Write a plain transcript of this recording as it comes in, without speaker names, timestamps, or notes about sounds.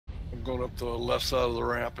I'm going up the left side of the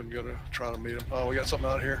ramp and gonna try to meet him. Oh, we got something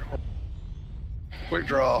out here. Quick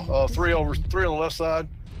draw. Three on the left side.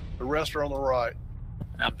 The rest are on the right.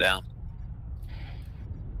 I'm down.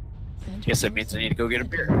 Guess that means I need to go get a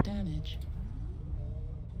beer. Damage.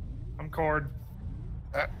 I'm cord.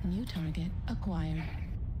 New target acquired.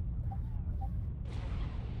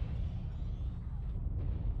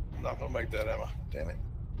 I'm not gonna make that, am I? Damn it.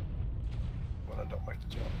 When I don't make the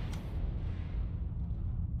jump.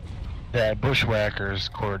 Yeah, bushwhackers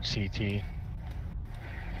cord CT.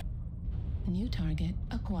 New target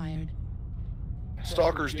acquired.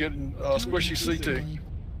 Stalker's getting squishy CT.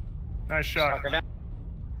 Nice shot. Left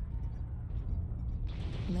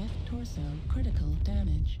torso critical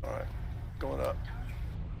damage. All right, going up.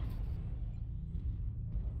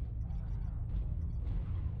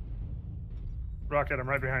 Rocket, I'm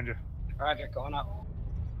right behind you. Roger, going up.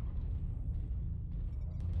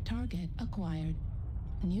 Target acquired.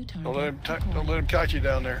 New target. Don't let him catch you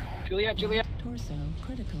down there. Juliet. Torso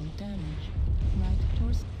critical damage. Right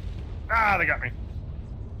torso. Ah, they got me.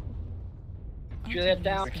 Juliet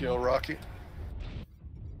down. Kill Rocky.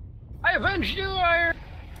 I avenged you, Iron.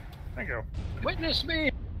 Thank you. Witness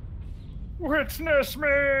me. Witness me.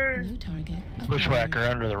 New target acquired. Bushwhacker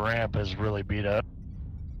under the ramp is really beat up.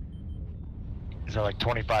 He's at like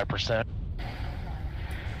 25%.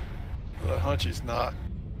 The Hunchy's not.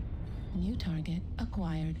 New target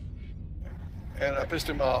acquired. And I pissed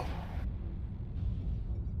him off.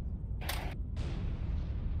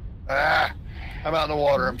 Ah! I'm out in the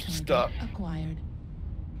water. I'm stuck. Acquired.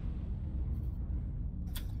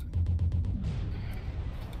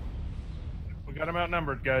 We got him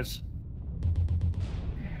outnumbered, guys.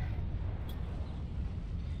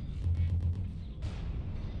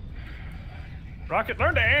 Rocket,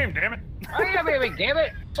 learn to aim, damn it. I am aiming, damn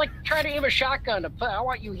it. It's like trying to aim a shotgun to put. I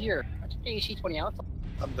want you here. That's AC-20 out.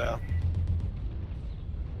 I'm down.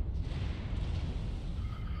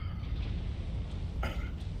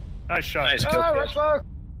 Nice shot. Nice Oh, kill. let's go.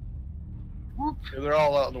 Yeah, they're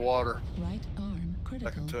all out in the water. Right arm I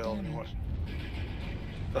critical can tell damage. anyway.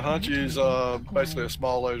 The Hunchy's basically a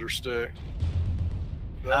small laser stick.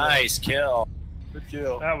 Nice kill. Good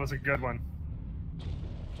kill. That was a good one.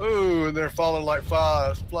 Ooh, and they're falling like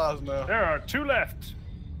flies now. There are two left.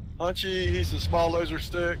 Hunchy, he's a small laser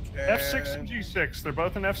stick. And F6 and G6. They're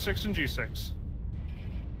both in F6 and G6.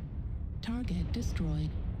 Target destroyed.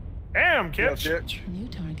 Damn, Kill kids. Kitch. New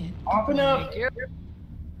target. Open up.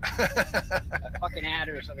 Fucking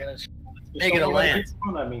adders. Look at this. Make it a land.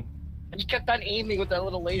 I mean, I just kept on aiming with that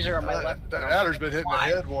little laser on my left. That adder's been hitting the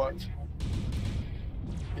head once.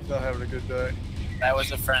 He's not having a good day. That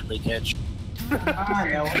was a friendly catch. I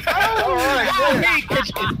know.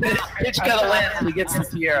 Pitch got a land and he gets the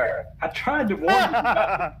Sierra. I tried to warn them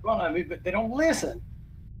about in front of me, but they don't listen.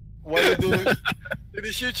 What did he do? Did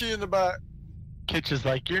he shoot you in the back? Kitch is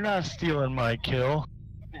like, you're not stealing my kill.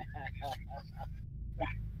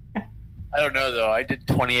 I don't know though. I did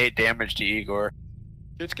 28 damage to Igor.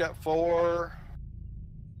 Kitch got 4.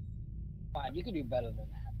 Fine, you can do better than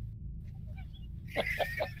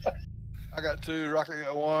that. I got 2. Rocket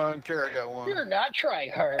got 1. Carrot got 1. You're not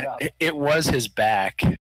trying hard enough. It was his back.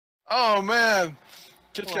 Oh man,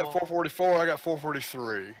 Kitch got 444. I got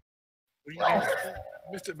 443.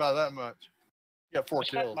 Missed it by that much. You got 4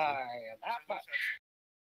 kills. By that much.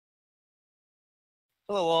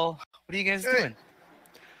 Hello, all. What are you guys doing?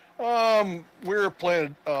 We're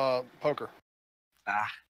playing poker. Ah.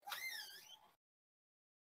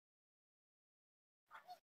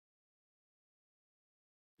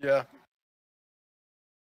 Yeah.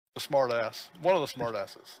 The smart ass. One of the smart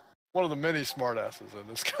asses. One of the many smart asses in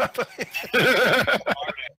this company.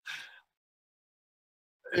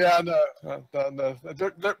 Yeah, I know. No.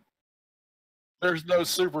 There's no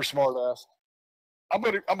super smart ass. I'm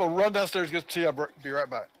gonna run downstairs and get tea. I'll be right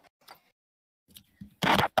back.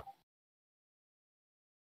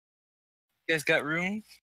 You guys got room?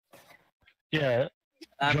 Yeah,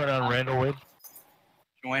 join on Randall with.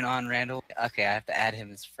 Join on Randall? Okay, I have to add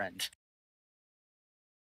him as friend.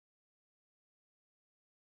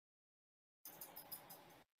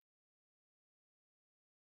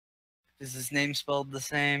 Is his name spelled the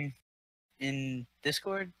same in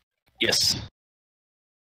Discord? Yes.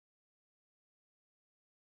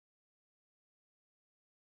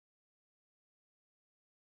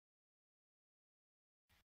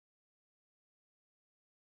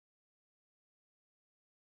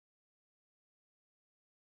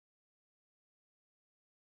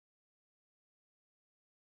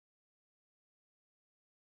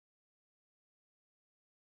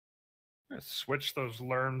 Let's switch those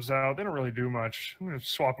lerms out. They don't really do much. I'm going to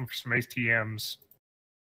swap them for some ATMs.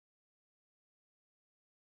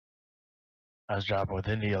 I was dropping with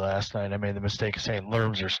India last night. I made the mistake of saying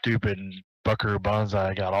lerms are stupid, and Buckaroo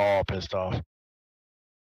Banzai got all pissed off.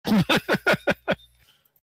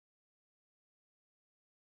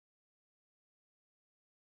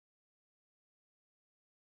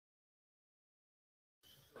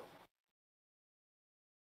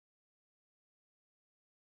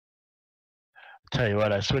 Tell you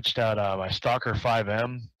what, I switched out my Stalker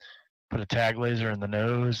 5M, put a tag laser in the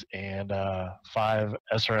nose, and 5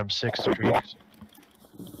 SRM6 streaks.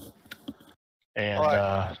 And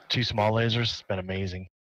Alright. 2 small lasers. It's been amazing.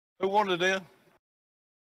 Who wanted in?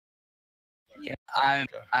 Yeah, Okay.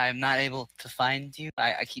 I'm not able to find you.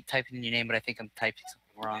 I keep typing in your name, but I think I'm typing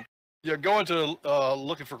something wrong. Yeah, go into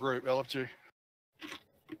looking for group, LFG.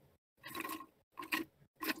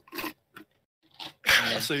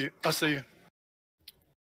 I see you. I see you.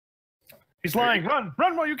 He's lying. Run!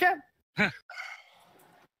 Run while you can! It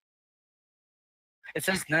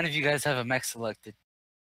says none of you guys have a mech selected.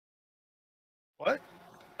 What?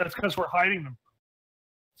 That's because we're hiding them.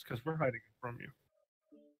 It's because we're hiding it from you.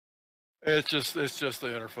 It's just the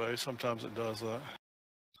interface. Sometimes it does that.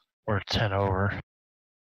 We're 10 over.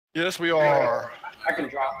 Yes, we are. I can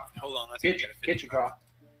drop. Hold on. Let's Get your drop.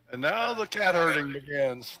 And now the cat herding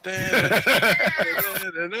begins.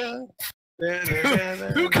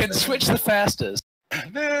 Who can switch the fastest?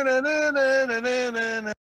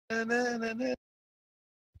 The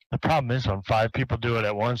problem is when 5 people do it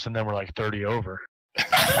at once, and then we're like 30 over.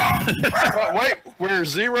 Wait, we're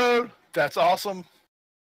 0. That's awesome.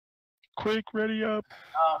 Quick, ready up.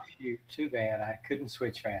 Oh, shoot. Too bad. I couldn't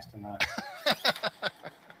switch fast enough.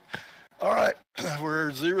 All right,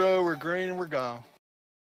 we're 0. We're green, and we're gone.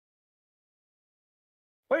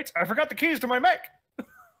 Wait, I forgot the keys to my mech!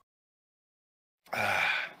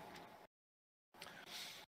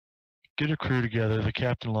 Get a crew together. The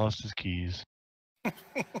captain lost his keys. Hey,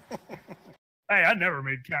 I never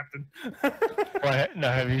made captain. Well,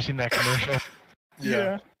 now, have you seen that commercial?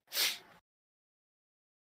 Yeah.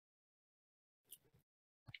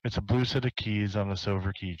 It's a blue set of keys on a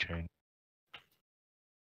silver keychain.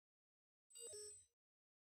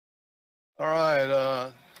 All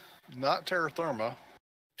right, not Terra Therma.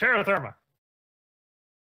 Terra Therma.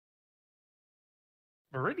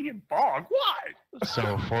 Meridian Bog? Why?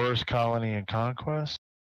 So, Forest Colony and Conquest?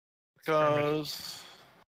 Because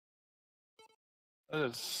that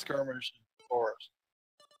is skirmish forest.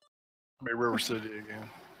 I mean River City again.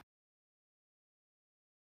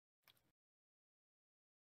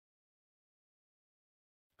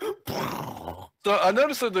 So I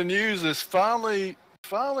noticed that the news is finally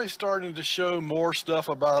starting to show more stuff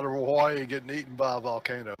about Hawaii getting eaten by a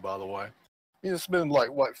volcano. By the way, it's been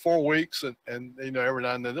like what 4 weeks, and you know every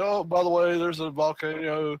now and then. Oh, by the way, there's a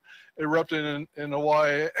volcano erupting in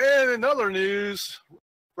Hawaii. And in other news,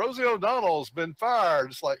 Rosie O'Donnell's been fired.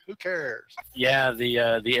 It's like, who cares? Yeah, the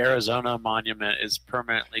Arizona monument is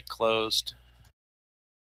permanently closed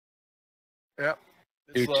Yep.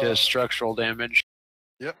 due to structural damage.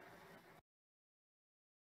 Yep.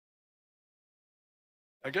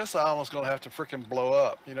 I guess the island's going to have to freaking blow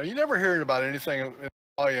up. You know, you never hear about anything in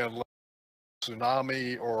Hawaii unless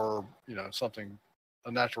tsunami or, you know, something,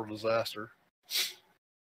 a natural disaster.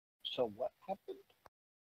 So what happened?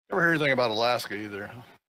 Never hear anything about Alaska either.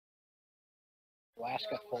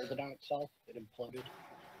 Alaska folded on itself. It imploded.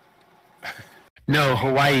 No,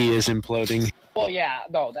 Hawaii is imploding. Well, yeah,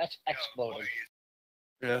 no, that's exploding.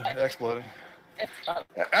 Yeah, exploding. It's not,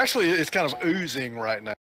 Actually, it's kind of oozing right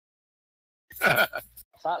now.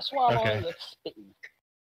 it's not swallowing, Okay. it's spitting.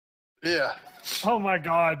 Yeah. Oh my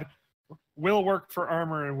god. Will work for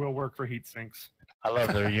armor and will work for heat sinks. I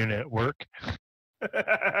love their unit work.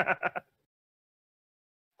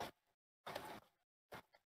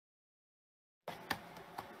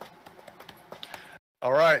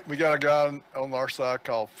 All right, we got a guy on our side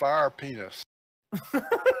called Fire Penis.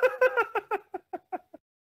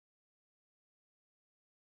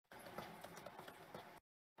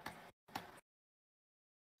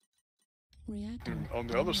 Reactor And on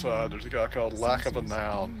the other side, there's a guy called Lack of a Sensors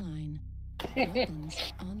Noun. Online.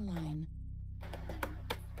 Weapons online.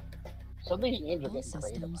 So these names are All getting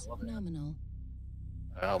creative. systems I love it. nominal.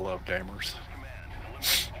 I love gamers.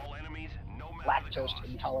 Lactose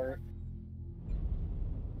intolerant.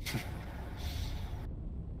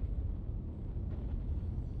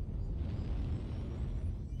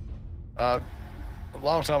 A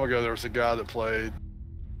long time ago, there was a guy that played.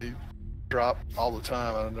 He dropped all the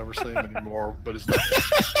time. I never see him anymore. But his That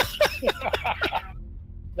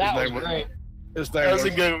was name was- great. his name That was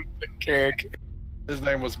was, a good character. his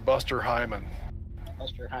name was Buster Hyman.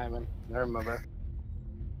 Mr. Hyman. I remember.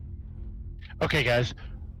 Okay, guys.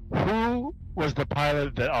 Who was the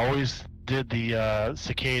pilot that always did the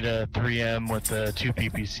Cicada 3M with the 2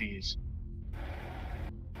 PPCs.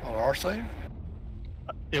 On our thing?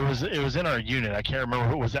 It was in our unit. I can't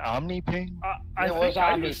remember. Was it Omni Ping? I It think was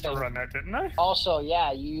I Omni used to Ping. run that, didn't I? Also,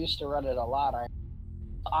 yeah, you used to run it a lot.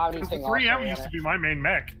 Because the 3M used to be my main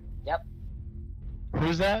mech.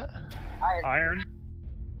 Who's that? Iron.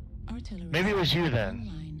 Artillery. Maybe it was you then.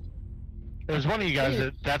 online. It was one of you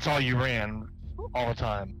guys that's all you ran all the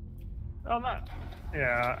time. Oh, not.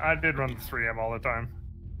 Yeah, I did run the 3M all the time.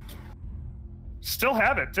 Still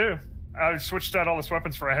have it too. I switched out all the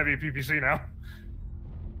weapons for a heavy PPC now,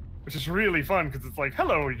 which is really fun because it's like,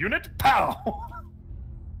 "Hello, unit, pow!"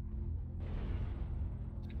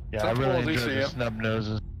 Yeah, I Typical really enjoy the DCM. snub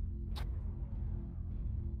noses.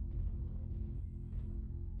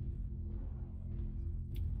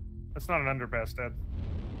 That's not an underpass, Dad.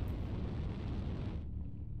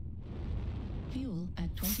 Fuel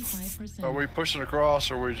at 25%. Are we pushing across,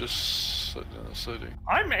 or are we just sitting in the city?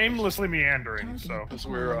 I'm aimlessly meandering, so Because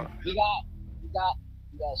we're We got,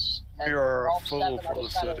 yes. We are all full seven for other the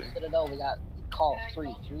side of city. Citadel, we got call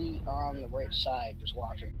three on the right side, just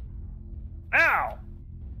watching. ow!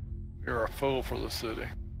 a fool for the city.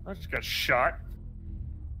 I just got shot.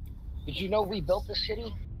 Did you know we built the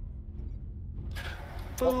city?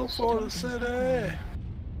 Fool for the city.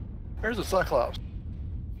 Here's a Cyclops.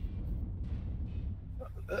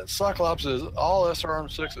 That Cyclops is all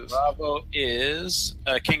SRM6s. Bravo is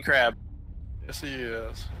King Crab. Yes, he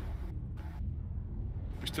is.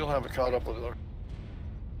 We still haven't caught up with her.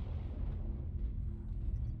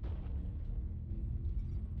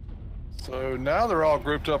 So now they're all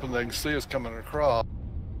grouped up and they can see us coming across.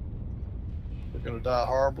 They're gonna die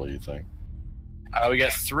horribly, you think? We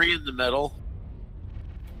got 3 in the middle.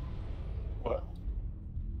 What?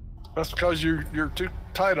 That's because you're too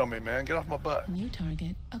tight on me, man. Get off my butt. New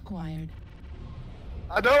target acquired.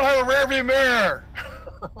 I don't have a rear view mirror.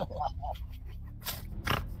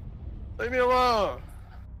 Leave me alone.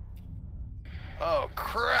 Oh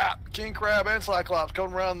crap! King Crab and Cyclops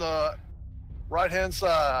coming around the right-hand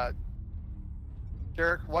side.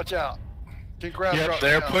 Carrick, watch out. King Crab. Yep,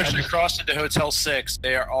 They're pushing across into Hotel 6.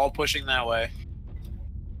 They are all pushing that way.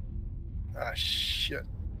 Ah shit!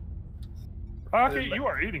 Pocket, you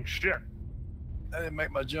are eating shit. I didn't make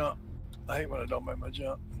my jump. I hate when I don't make my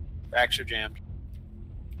jump. Backs are jammed.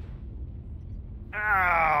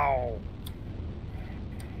 Ow!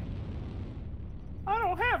 I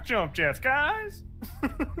don't have jump jets, guys.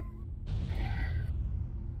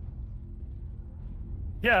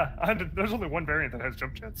 Yeah, there's only one variant that has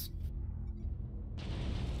jump jets.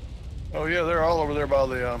 Oh yeah, they're all over there by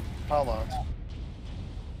the pylons.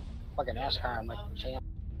 Fucking NASCAR, I'm like, champ.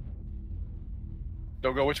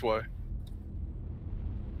 Don't go which way.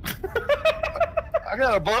 I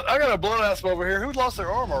got a blood asp over here. Who lost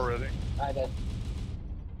their arm already? I did.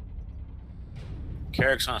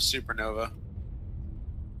 Carrick's on a supernova.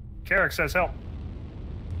 Carrick says help.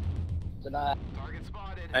 Denied.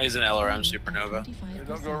 He's an LRM supernova. Hey,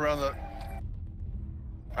 don't go around the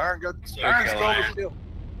iron gun. So Iron kill skull iron. is still.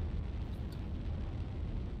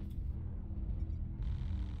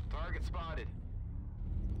 Target spotted.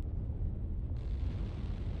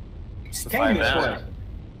 It's the Came this 5M. way.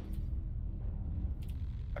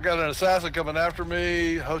 I got an assassin coming after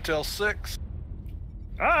me. Hotel 6.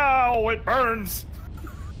 Ow, it burns.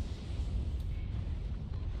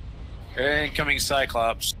 Incoming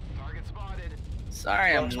Cyclops. Target spotted.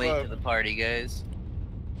 Sorry I'm Watch late out. to the party, guys.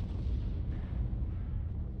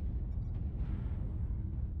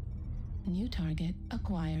 New target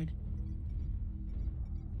acquired.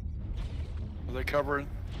 Are they covering?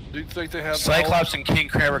 Do you think they have the Cyclops and King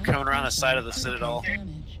Crab are coming around the side of the Citadel.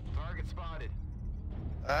 Damage. Target spotted.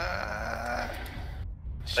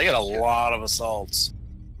 They got a shit. lot of assaults.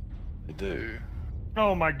 They do.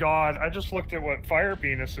 Oh my god, I just looked at what Fire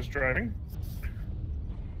Penis is driving.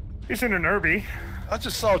 He's in an Irby. I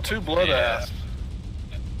just saw 2 blood Yeah. asps.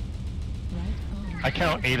 Right bone. I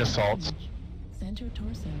count 8 assaults. Damage. Center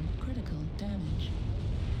torso critical damage.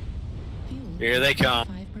 Fuel Here they at come.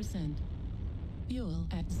 5%. Fuel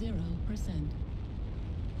at 0%.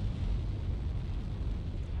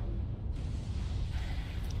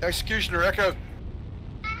 Executioner Echo.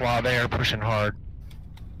 Wow, they are pushing hard.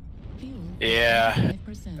 Fuel Yeah.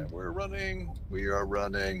 5%. We're running. We are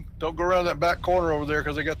running. Don't go around that back corner over there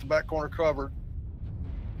because they got the back corner covered.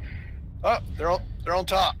 Oh, they're on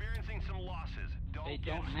top. Experiencing some losses. They Don't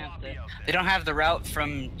don't get have sloppy the out there. they don't have the route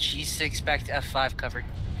from G6 back to F5 covered.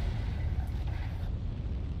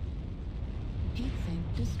 Heat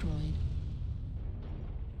sink destroyed.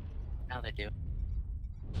 Now they do.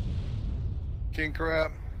 King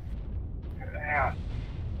Crab. Ow.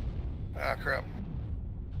 Ah, crap.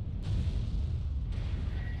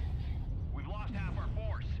 We've lost half our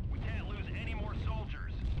force. We can't lose any more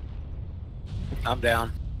soldiers. I'm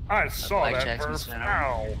down. I saw that Blackjack's perf. missing out.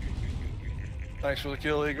 Ow. Thanks for the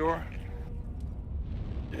kill, Igor.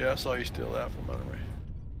 Yeah, I saw you steal that from under me.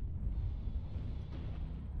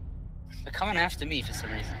 They're coming after me for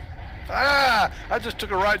some reason. Ah! I just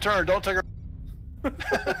took a right turn. Don't take a...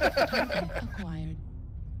 Acquired.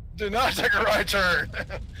 Do not take a right turn.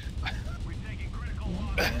 We've taken critical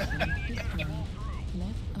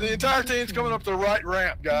The entire team's coming up the right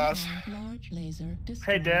ramp, guys. Large laser Hey,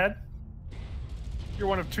 destroyed. Dad. You're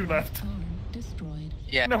one of two left. Arm destroyed.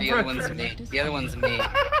 Yeah, No, the other Brett. one's me. The other one's me. Right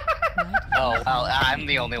Oh, well, I'm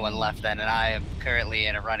the only one left then, and I am currently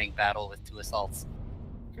in a running battle with 2 assaults.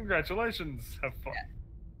 Congratulations. Have fun.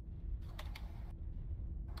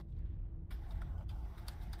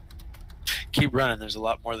 Keep running. There's a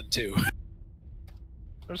lot more than 2.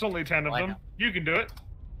 There's only 10 of Why them. not? You can do it.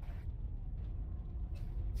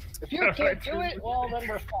 If you can't do it, well, then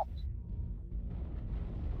we're fucked.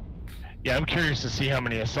 Yeah, I'm curious to see how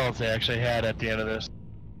many assaults they actually had at the end of this.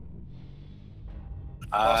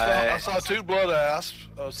 I saw 2 blood asps,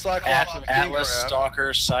 Cyclops and King Atlas, Crab.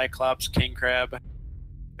 Stalker, Cyclops, King Crab.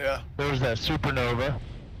 Yeah. There was that supernova.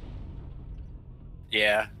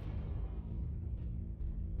 Yeah.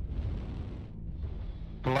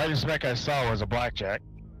 The lightest mech I saw was a blackjack.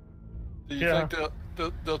 Do you Yeah.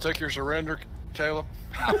 think they'll take your surrender, Caleb?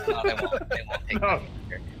 No, they won't. They won't take No.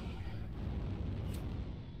 me.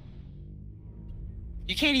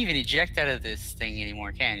 You can't even eject out of this thing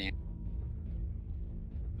anymore, can you?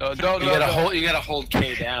 No, You don't. gotta hold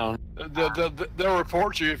K down. They'll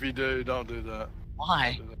report you if you do. Don't do that.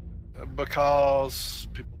 Why? Because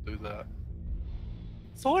people do that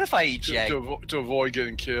So what if I to, eject? to avoid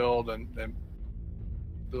getting killed, and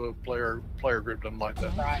the player group doesn't like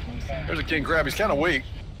that. There's a King Crab. He's kind of weak,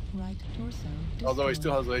 Right torso although he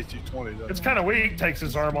still destroyed. has the HG-20. It's kind of weak. Takes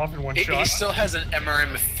his arm off in one He shot. still has an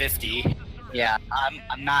MRM-50. Yeah,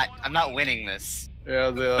 I'm not winning this. Yeah,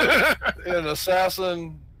 an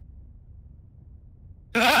assassin.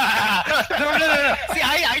 No. See,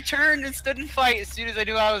 I turned and stood and fight as soon as I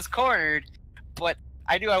knew I was cornered, but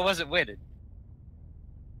I knew I wasn't winning.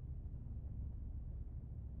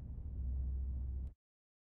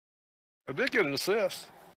 I did get an assist.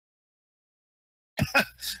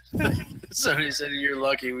 Somebody said you're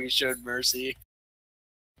lucky we showed mercy.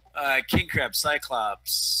 King Crab,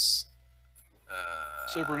 Cyclops.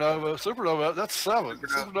 Supernova. That's 7.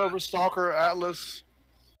 Supernova, Stalker, Atlas,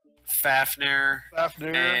 Fafnir,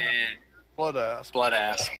 Fafnir, and Blood Ass. Blood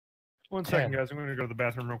Ass. 1 second, guys. I'm going to go to the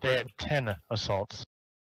bathroom real They quick. had 10 assaults.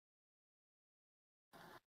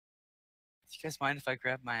 Do you guys mind if I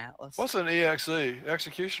grab my atlas? What's an EXE?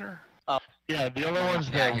 Executioner? Yeah, the other ones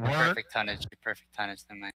Yeah, that you're weren't, perfect tonnage. You're perfect tonnage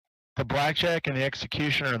then, mate. the blackjack and the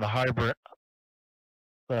executioner and the hybrid,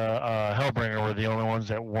 the Hellbringer were the only ones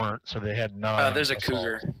that weren't, so they had 9. There's a assaults.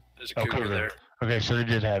 cougar. There's a Oh, cougar cougar. there. Okay, so they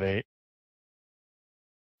did have 8.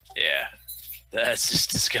 Yeah. That's just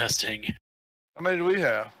disgusting. How many do we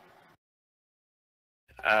have?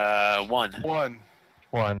 1. 1.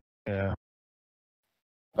 1, yeah.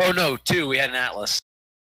 Oh no, 2. We had an Atlas.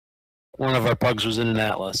 One of our pugs was in an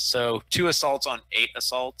Atlas. So 2 assaults on 8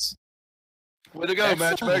 assaults. Way to go, That's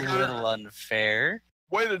matchmaker. a little unfair.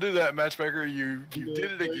 Way to do that, matchmaker. You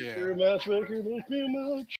did it again. Matchmaker, thank you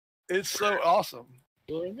much. It's so awesome.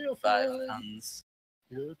 5 tons.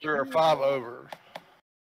 There are 5 over.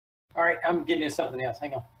 All right, I'm getting into something else.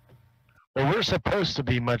 Hang on. Well, we're supposed to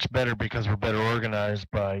be much better because we're better organized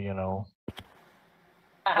by,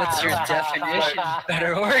 What's your definition of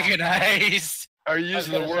better organized? Are you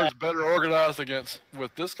using the words better organized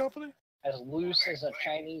with this company? As loose as a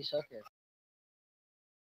Chinese hooker.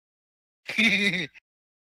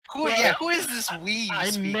 Who is this we you I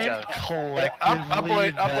speak meant of? collectively. I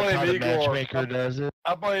blame that's how the Igor. matchmaker does it.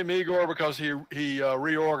 I blame Igor because he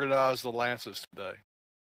reorganized the lances today.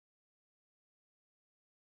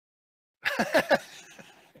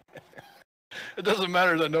 It doesn't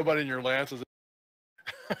matter that nobody in your lance is.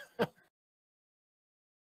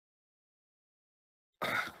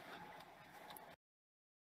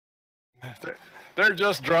 They're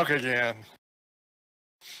just drunk again.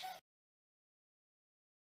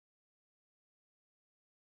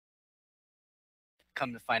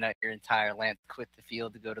 Come to find out your entire lance quit the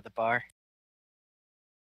field to go to the bar.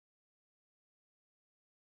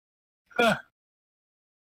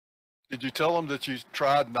 Did you tell them that you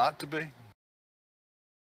tried not to be?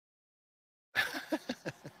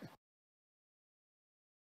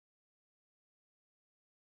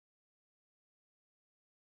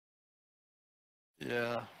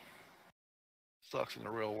 Yeah. Sucks in the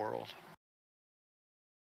real world.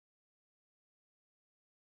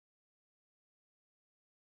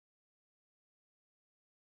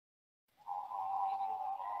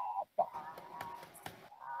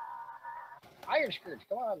 Iron Scourge,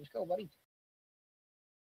 come on, let's go, buddy.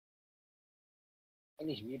 And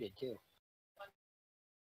he's muted too.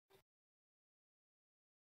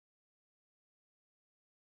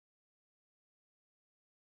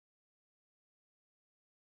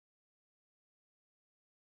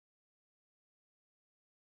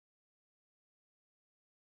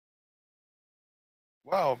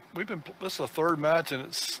 Wow, this is the third match and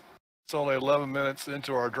it's only 11 minutes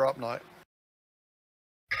into our drop night.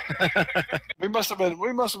 we must have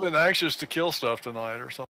been anxious to kill stuff tonight or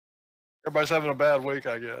something. Everybody's having a bad week,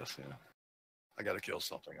 I guess. Yeah. I got to kill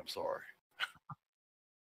something. I'm sorry.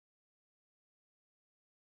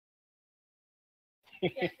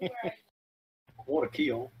 What a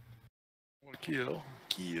kill. What a kill.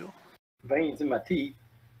 Veins in my teeth.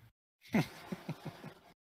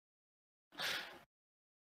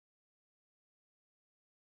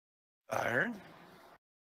 Iron.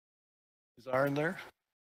 Is Iron there?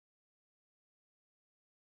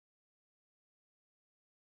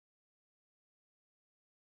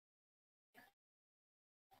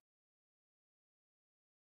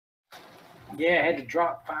 Yeah, I had to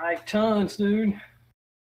drop 5 tons, dude.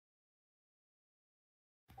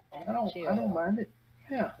 I don't mind it.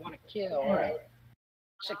 Yeah. Want to kill, right?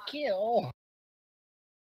 It's a kill.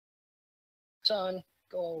 Son,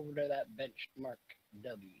 go over to that benchmark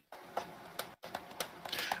W.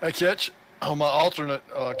 Hey, Ketch, on my alternate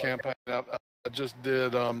campaign, I just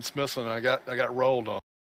did Smithson. I got rolled on.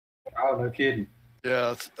 Oh, no kidding.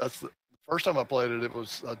 Yeah, that's the first time I played it. It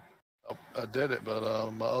was I did it,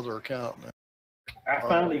 but my other account. Man. I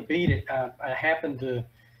finally beat it. I happened to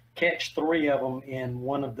catch 3 of them in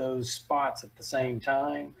one of those spots at the same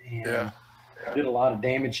time, and did a lot of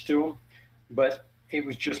damage to them. But it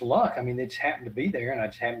was just luck. I mean, they just happened to be there, and I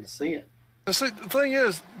just happened to see it. See, the thing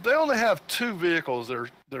is, they only have 2 vehicles that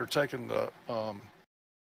are taking the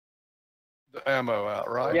ammo out,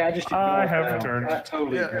 right? Yeah, I have returned. I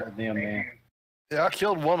totally ignored them, man. Yeah, I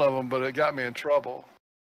killed one of them, but it got me in trouble.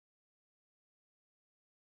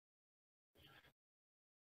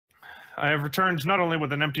 I have returned not only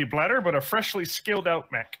with an empty bladder, but a freshly skilled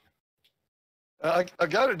out mech. I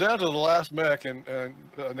got it down to the last mech and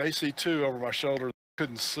an AC-2 over my shoulder.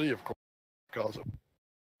 Couldn't see, of course, because of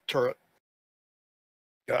turret.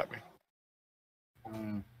 Got me.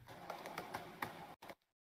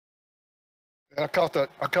 I caught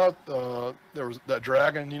there was that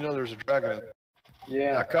dragon. You know, there's a dragon.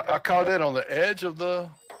 Yeah. I caught it on the edge of the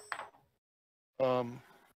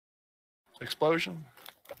explosion,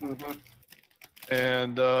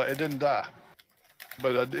 and it didn't die,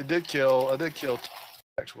 but it did kill. I did kill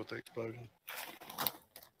with the explosion.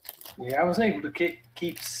 Yeah, I was able to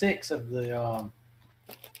keep 6 of the.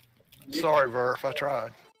 Sorry, Verf, I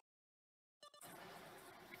tried.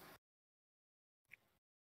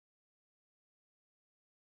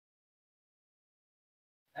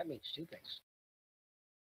 That means 2 things.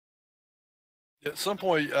 At some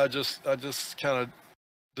point, I just kind of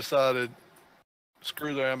decided,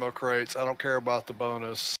 screw the ammo crates. I don't care about the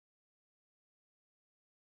bonus.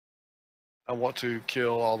 I want to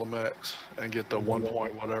kill all the mechs and get the 1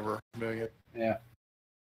 point whatever million. Yeah.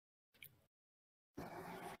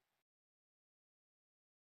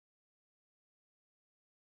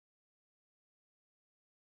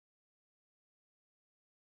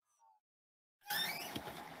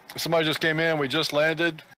 Somebody just came in. We just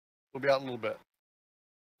landed. We'll be out in a little bit.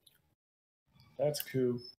 That's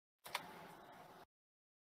cool.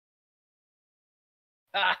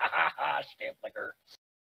 Stamp liquor.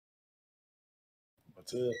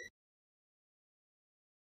 What's it?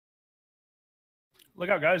 Look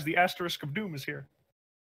out, guys. The asterisk of doom is here.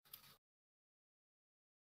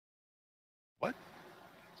 What?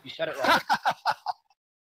 You said it wrong.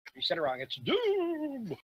 You said it wrong. It's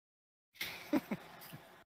doom.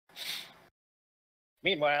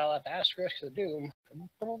 Meanwhile, at the asterisk of doom.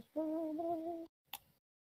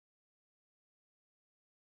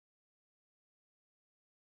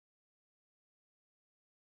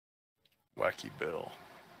 Wacky Bill.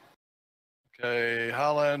 Okay,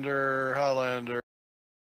 Highlander.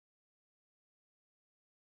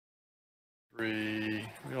 3.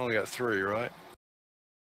 We only got 3, right?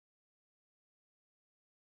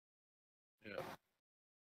 Yeah.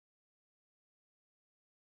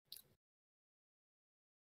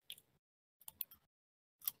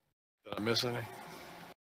 Did I miss any?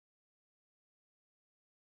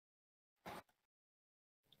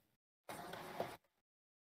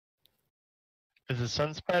 the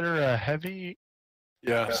Sun Spider heavy?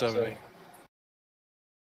 Yeah, 70.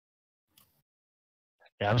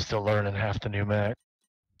 Yeah, I'm still learning half the new Mac.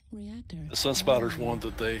 Reactor. The Sun Spider's one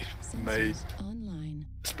that they Sensors made online.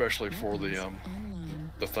 especially for the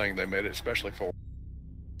Online. thing. They made it especially for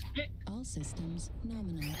All systems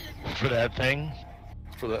nominal. For that thing?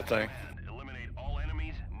 for that thing. Eliminate all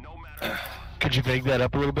enemies, no matter. Could you big that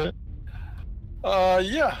up a little bit?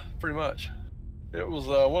 Yeah, pretty much. It was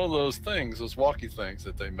one of those things, those walkie things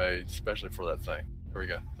that they made especially for that thing. There we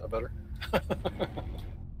go. Is that better?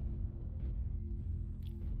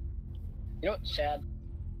 You know what's sad?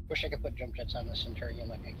 Wish I could put jump jets on the Centurion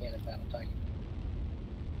like I can at Battletech.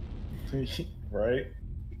 Right?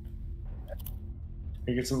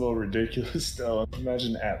 It gets a little ridiculous though.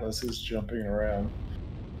 Imagine Atlas is jumping around.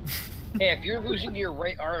 Hey, if you're losing your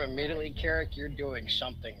right arm immediately, Carrick, you're doing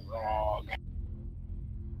something wrong.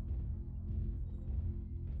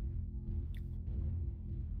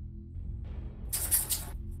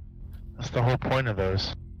 That's the whole point of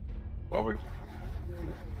those. Why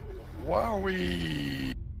are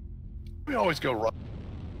we always go right?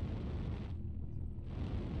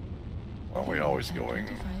 Why are we always going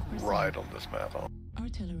right on this map? Huh?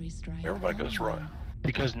 Artillery strike. Everybody goes right.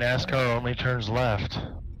 Because NASCAR only turns left.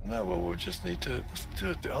 No, well, we just need to let's do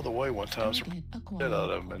it the other way one time so we Target get acquired. out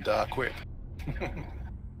of them and die quick.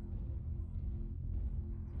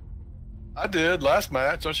 I did last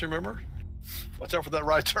match, don't you remember? Watch out for that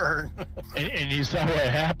right turn. And you saw what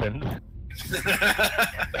happened.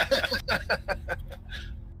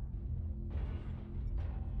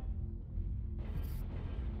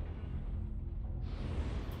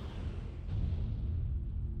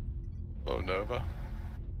 Oh, Nova.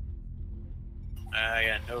 I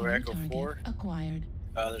got Nova New Echo target 4. acquired.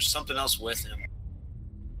 There's something else with him.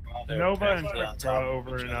 Nova and They're Quick on Draw top of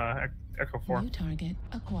over each in other. Echo 4. New target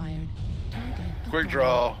acquired. Target Quick acquired.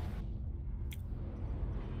 draw.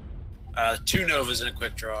 2 Novas and a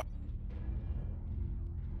quick draw.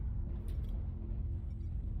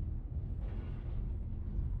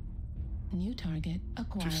 New target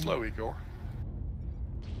acquired. Too slow, Igor.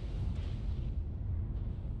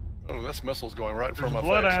 Oh, that's missiles going right in front of my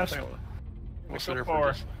Blood face. ass. We'll sit here Echo for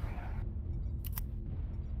 4. just...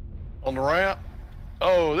 On the ramp.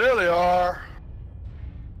 Oh, there they are.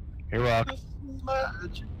 You're rock.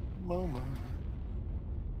 Magic moment.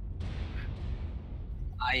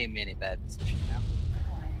 I am in a bad position now.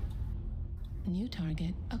 New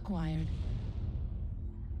target acquired.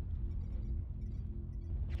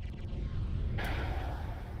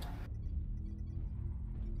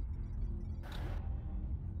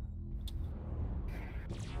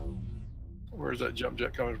 Where's that jump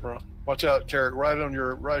jet coming from? Watch out, Carrick, right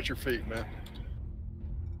at your feet, man.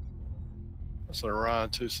 That's an Orion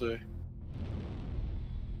 2C.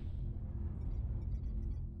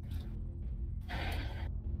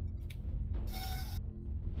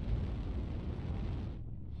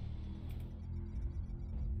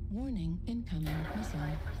 Warning incoming missile.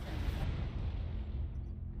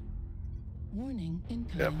 Warning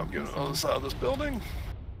incoming Yep, I'm getting on the other side of this building.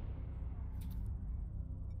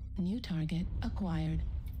 New target acquired.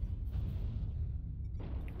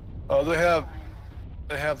 Oh, they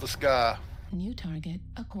have the sky. New target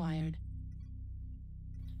acquired.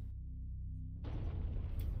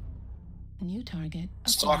 New target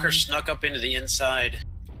Stalker acquired. snuck up into the inside.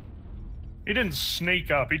 He didn't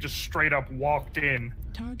sneak up, he just straight up walked in.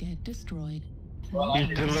 Target destroyed.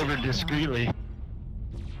 You delivered discreetly.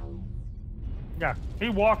 Yeah, he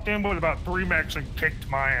walked in with about 3 mechs and kicked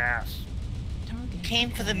my ass. Target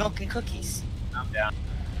Came for the milk and cookies. I'm down.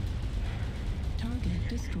 Target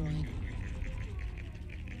destroyed.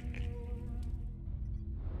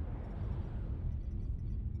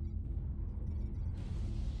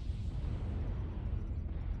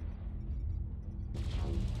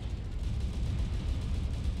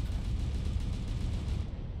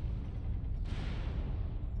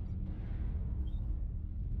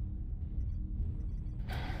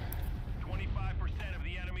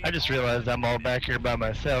 I just realized I'm all back here by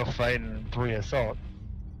myself fighting 3 assault.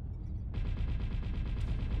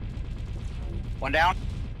 One down.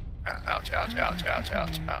 Ouch, ouch, ouch, ouch,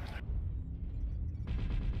 ouch, ouch.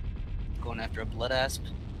 Going after a blood asp.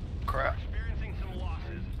 Crap. Experiencing some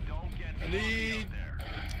losses. Don't get I need...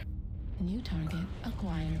 New target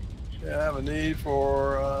acquired. Yeah, I have a need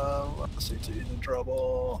for, CT's in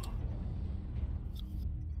trouble.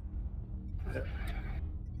 Yeah.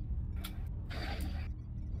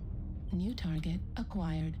 New target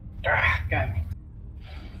acquired. Ah, got me.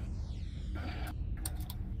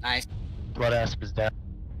 Nice. Blood asp is down.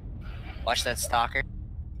 Watch that stalker.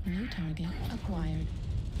 New target acquired.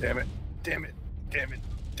 Damn it. Damn it. Damn it.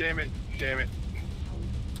 Damn it. Damn it.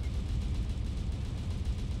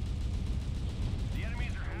 The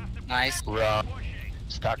enemies are half the Nice. Wrong. pushing.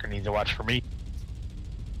 Stalker needs to watch for me.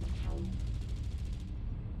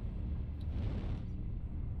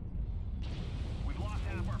 We've lost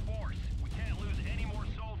half our force. We can't lose any more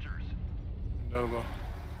soldiers. Nova.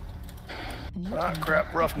 New Ah, target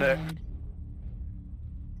crap. Roughneck. acquired.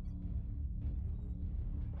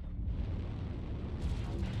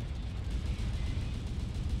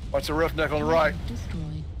 Watch the roughneck on the right.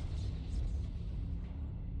 Destroyed.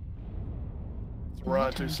 We're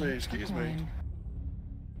on New 2C, target excuse me. acquired.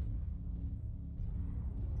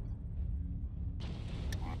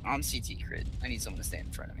 On CT crit. I need someone to stand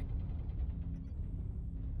in front of me.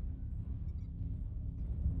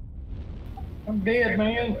 I'm dead,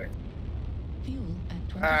 man. Fuel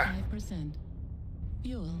at Ah. 25%.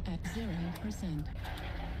 Fuel at 0%.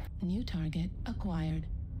 New target acquired.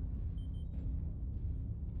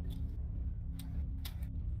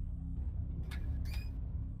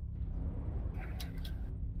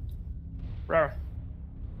 Rawr.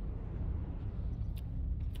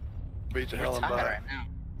 Beat the We're hell and tied back. right now.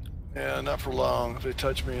 Yeah, not for long. If they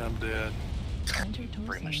touch me, I'm dead. Center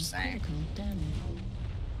Pretty much the torso same. critical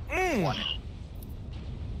damage. Won it.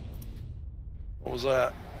 What was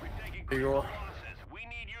that? We've taken Igor? critical losses. We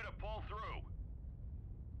need you to pull through.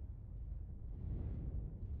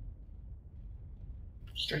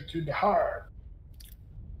 Straight to the heart.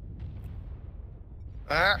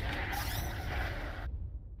 Ah.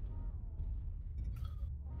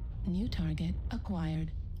 New target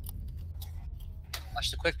acquired.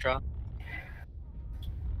 Watch the quick draw.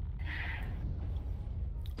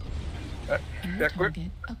 New That quick,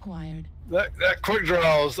 target acquired. that quick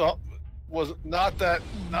draw was not that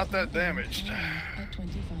damaged. At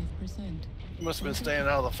 25%. He must have been staying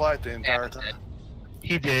out of the fight the entire Damn it. time.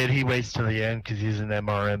 He did. He waits till the end because he's an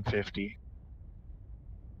MRM 50.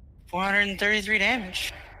 433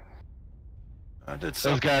 damage. I did Those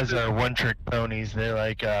something. guys are one-trick ponies. They're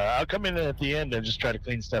like, I'll come in at the end and just try to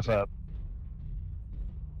clean stuff up.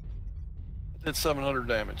 Did 700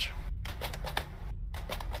 damage.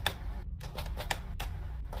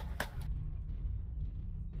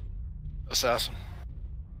 Assassin.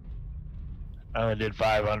 I only did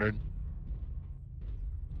 500.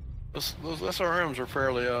 Those SRMs are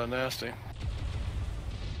fairly nasty.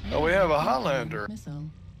 Oh, we have a Highlander. Missile.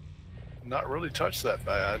 Not really touched that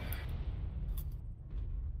bad.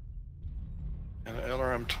 And an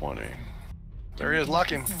LRM 20. There he is, lock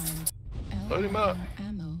him. Acquired. Load him up.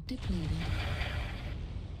 Ammo depleted.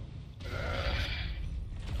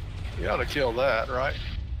 You ought to kill that, right?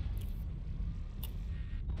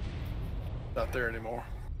 Not there anymore.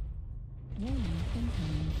 Warning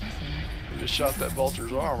incoming missile. He just shot that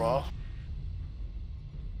vulture's arm off.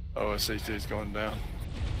 Oh, SCT's going down.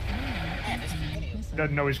 Warning incoming missile.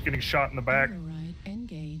 Doesn't know he's getting shot in the back. Override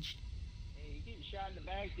engaged. Hey, you getting shot in the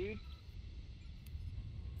back, dude?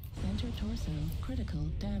 Center torso critical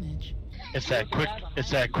damage. It's that quick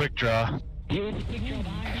draw. Warning incoming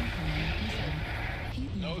missile. Heat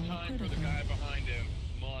No level time for the critical. guy behind him.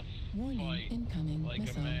 Must Warning fight incoming like a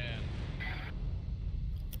missile. man.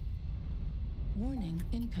 Warning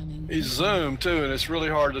incoming. He's missile. zoomed too, and it's really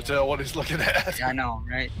hard to tell what he's looking at. Yeah, I know,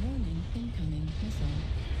 right? Warning incoming missile.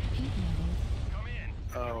 Heat level. Come in.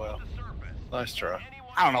 Oh well. The surface. Nice try. Anyone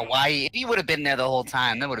I don't know why. If he would have been there the whole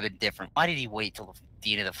time, that would have been different. Why did he wait till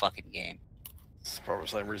the end of the fucking game? It's probably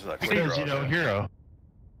the same reason that quick Because, draw. you know, hero.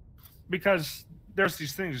 Because there's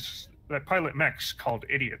these things that pilot mechs called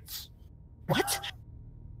idiots. What?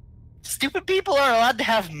 Stupid people are allowed to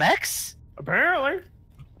have mechs? Apparently.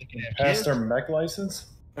 Passed their mech license?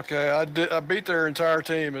 Okay, I beat their entire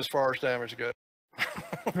team as far as damage goes.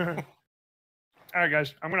 All right,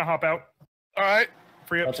 guys, I'm gonna hop out. All right.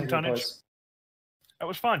 Free I'll up some take your tonnage. place. That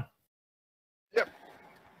was fun. Yep.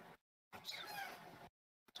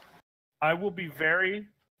 I will be very,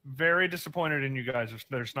 very disappointed in you guys if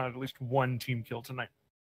there's not at least one team kill tonight.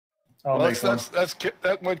 I'll Well, make one.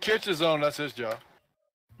 that when Kitch is on, that's his job.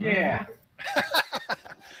 Yeah.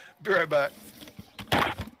 Be right back.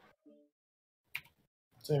 Does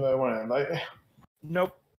anybody want to invite me?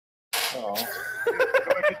 Nope. Oh.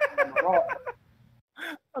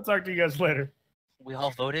 I'll talk to you guys later. We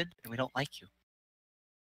all voted, and we don't like you.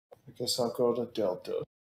 I guess I'll go to Delta.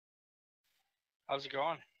 How's it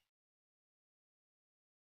going?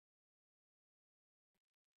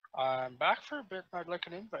 I'm back for a bit. I'd like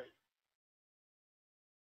an invite.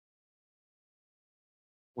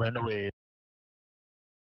 Went away.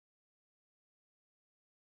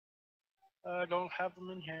 I don't have them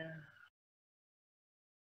in here.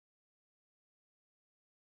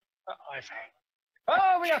 I found.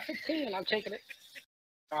 Oh, we got 15. I'm taking it.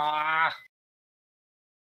 Ah.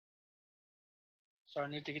 So I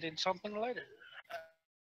need to get in something later.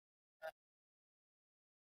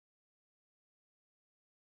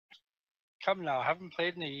 Come now, I haven't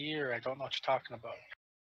played in a year. I don't know what you're talking about.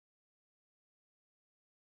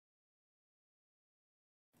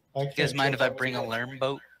 You guys mind if I bring a lerm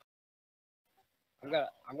boat? I'm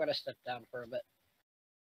gonna step down for a bit.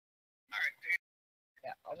 All right, dude.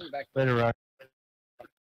 Yeah, I'll be back. Later, Rock.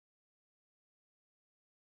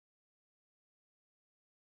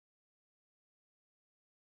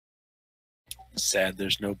 Sad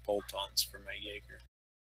there's no bolt-ons for my Jaeger.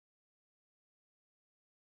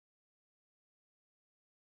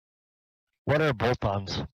 What are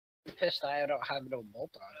bolt-ons? I'm pissed I don't have no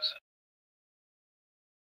bolt-ons.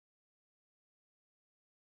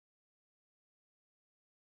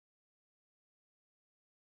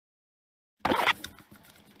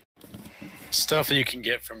 Stuff that you can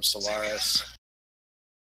get from Solaris.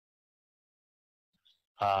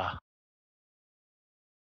 Ah.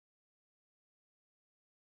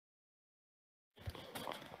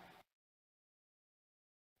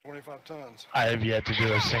 25 tons. I have yet to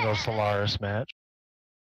do a single Solaris match.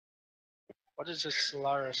 What is this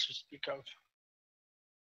Solaris you speak of?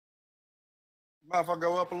 Mind if I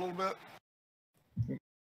go up a little bit?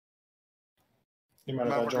 You mind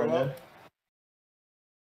if I join in?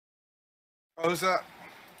 Oh, who's that?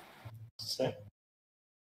 Same.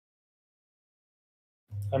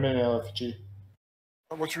 I'm in LFG.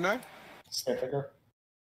 What's your name? Sniffinger.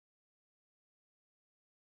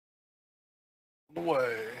 The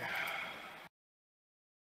way.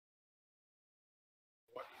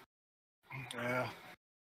 Yeah.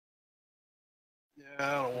 Yeah,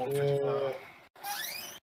 I don't want 55.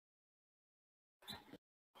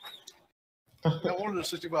 I wanted a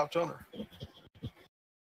 65 tonner.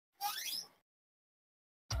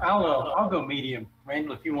 I'll go medium.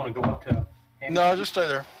 Randall, if you want to go up to. No, just stay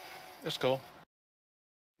there. It's cool.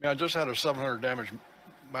 Yeah, I just had a 700 damage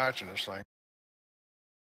match in this thing.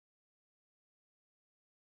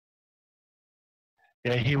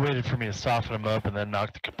 Yeah, he waited for me to soften him up and then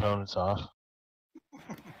knock the components off.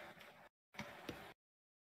 It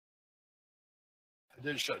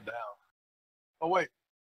did shut down. Oh, wait.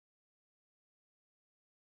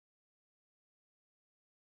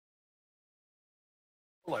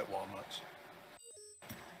 Light walnuts.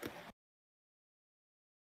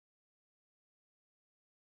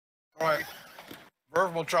 All right.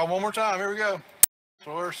 Verve, we'll try one more time. Here we go.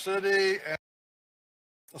 Solar City and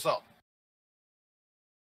Assault.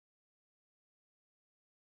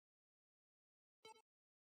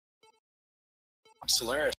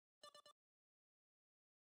 Solaris.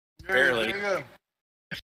 There you Barely. go.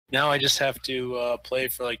 Now I just have to play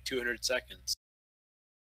for like 200 seconds.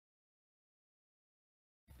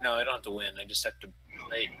 No, I don't have to win. I just have to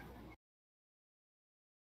play.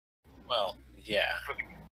 Well, yeah.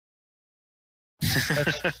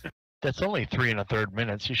 That's only 3 1/3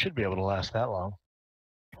 minutes. You should be able to last that long.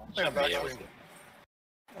 I think I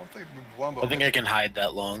one, but I think I can hide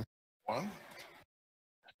that long. one.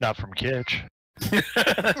 Not from Kitch. Me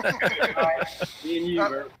and you,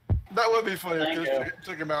 Bert. That would be funny Thank if you. you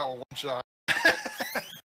took him out with one shot.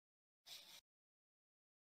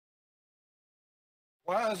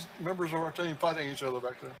 Why is members of our team fighting each other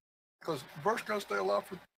back there? Because Bert's going to stay alive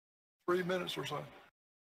for 3 minutes or so.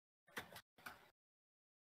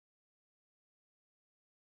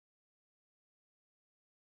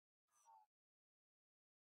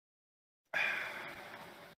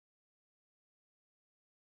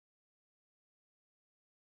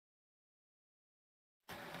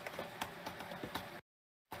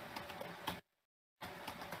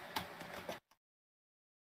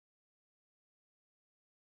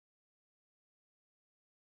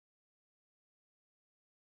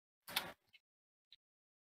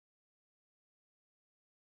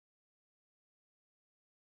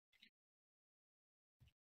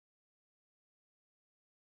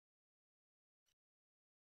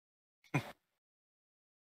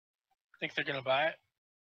 Think they're gonna buy it?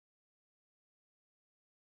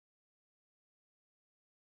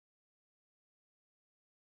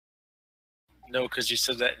 No, because you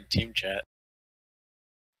said that in team chat.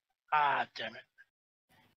 Ah, damn it.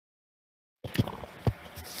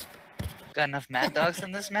 Got enough Mad Dogs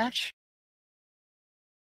in this match?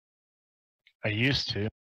 I used to.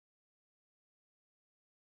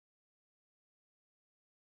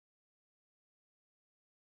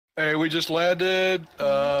 Hey, we just landed.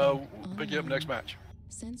 Pick you up next match.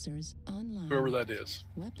 Sensors online. Whoever that is.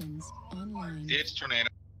 Weapons online. It's Tornado.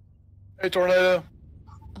 Hey, Tornado.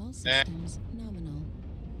 All systems nominal.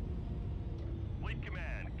 Wait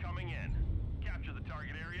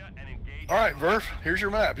All right, Verf, here's your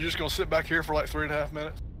map. You're just gonna sit back here for like 3.5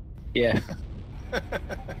 minutes? Yeah.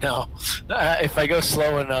 No. If I go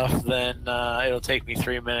slow enough, then it'll take me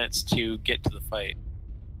 3 minutes to get to the fight.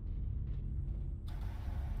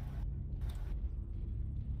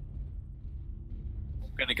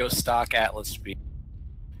 I'm gonna go stock Atlas speed.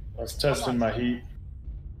 I was testing my heat.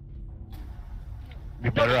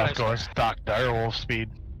 Be better off going stock direwolf speed.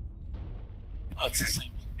 Oh, it's the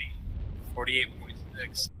same speed.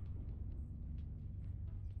 48.6.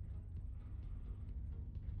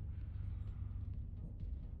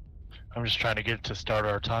 I'm just trying to get it to start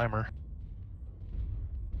our timer.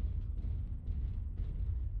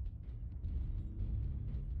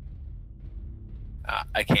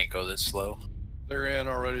 I can't go this slow. They're in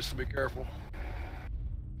already, so be careful.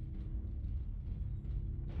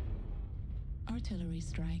 Artillery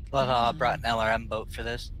strike. Love how I brought an LRM boat for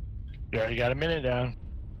this. You already got a minute down.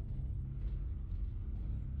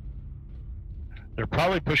 They're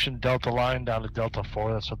probably pushing Delta Line down to Delta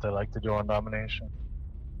 4. That's what they like to do on domination.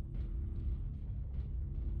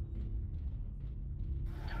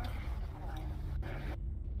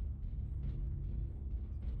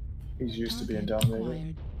 He's used to being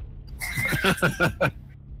dominated.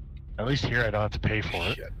 At least here I don't have to pay for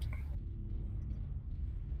it. Shit.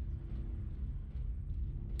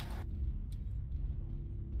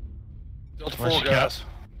 Delta 4, guys.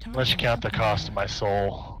 Unless you count the cost of my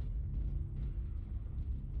soul.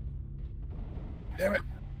 Damn it.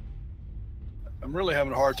 I'm really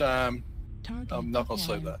having a hard time. I'm not gonna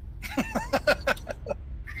say that.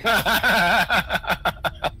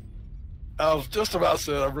 I was just about to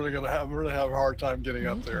say I'm really have a hard time getting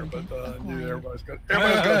up there, but I knew everybody's gonna jump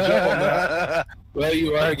on that. Well,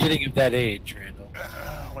 you are getting of that age, Randall.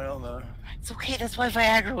 Well, no. It's okay, that's why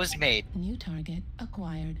Viagra was made. New target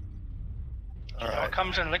acquired. All You know, right. it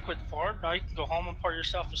comes in liquid form. Now you can go home and pour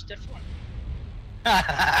yourself a stiff one.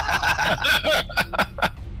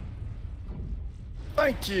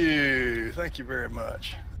 Thank you. Thank you very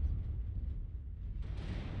much.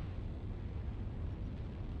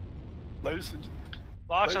 Ladies and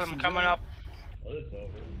Lots of ladies them and coming up.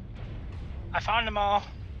 I found them all.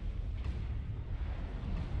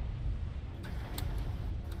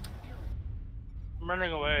 I'm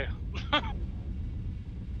running away.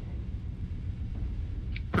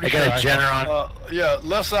 I got a Generon. Yeah,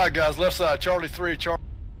 left side, guys. Left side. Charlie 3, Charlie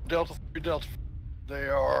Delta 3, Delta 4. They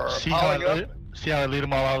are See how piling up. I lead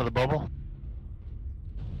them all out of the bubble?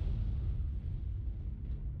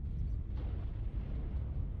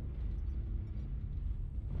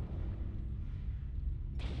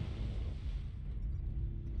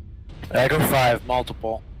 Echo 5,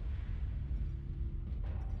 multiple.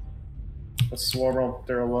 Let's swarm them.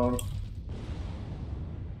 They're alone.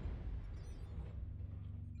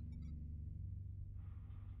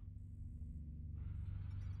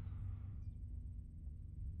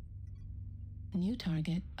 New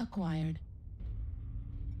target acquired.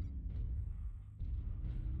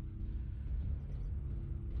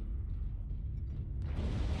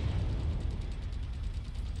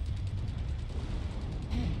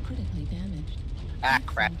 Head critically damaged. Ah,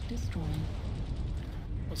 crap. Destroyed.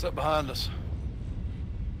 What's up behind us?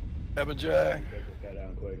 Evan J. Cut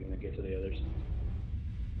down quick and then get to the others.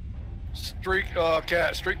 Street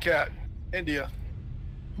cat, India.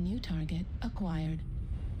 New target acquired.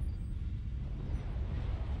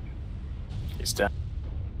 He's down.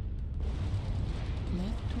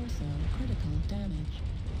 Left torso critical damage.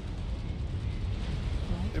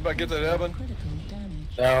 Right Anybody get that, Evan? critical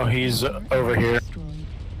damage. No, he's over here. Destroyed.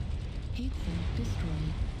 Heat sink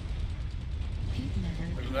destroyed. Heat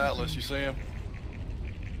level. There's an Atlas. You see him?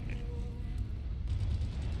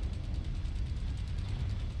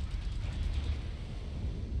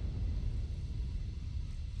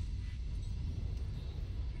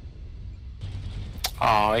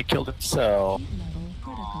 Oh, he killed himself. Heat level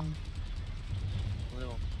critical.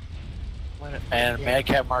 Little. And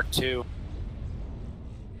Madcat Mark II.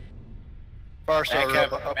 Fire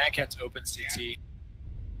starter up. Madcat's open CT.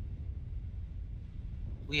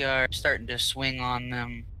 We are starting to swing on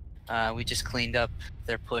them. We just cleaned up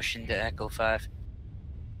their push into Echo 5.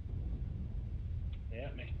 Yeah,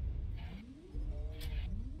 me.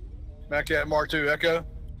 Madcat Mark II, Echo.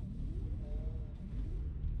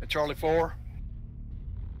 And Charlie 4.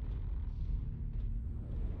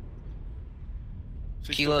 Is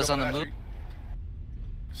he still Kilo's on coming the at move.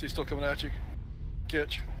 you? Is he still coming at you?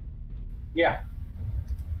 Kitch. Yeah.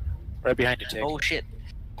 Right behind you, Tig. Oh shit.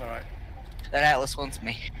 Alright. That Atlas wants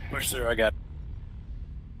me. Push through, I got.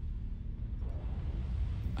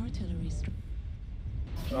 Artillery strike.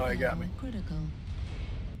 Oh, he got me. Critical.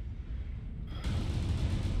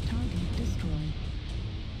 Target target destroyed.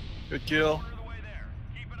 Good kill.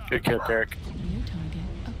 Good kill, Kirk. New target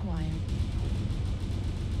acquired.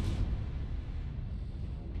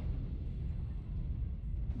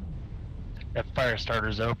 That fire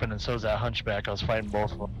starter's open, and so's that hunchback. I was fighting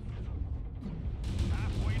both of them.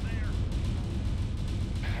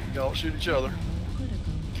 Don't shoot each other.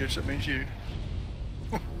 Catch that means you.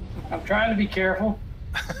 I'm trying to be careful.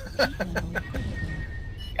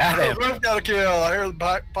 Got him. Both got a kill. I hear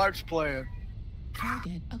the pipes playing.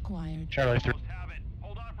 Target acquired. Charlie 3.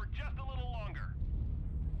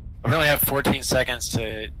 We only have 14 seconds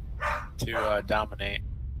to dominate,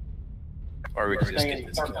 or we can just get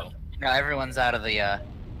this kill. No, everyone's out of the. Yeah,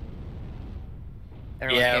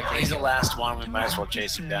 he's the last one. We might as well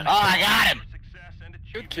chase him down. Oh, I got him!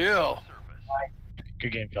 Good kill.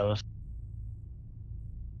 Good game, fellas.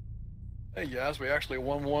 Hey guys, we actually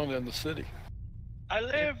won one in the city. I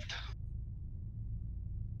lived.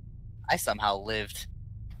 I somehow lived.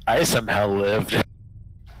 I somehow lived.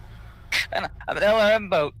 And I'm an LRM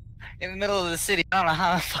boat in the middle of the city. I don't know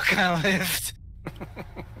how the fuck I lived.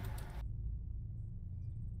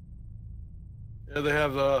 Yeah, they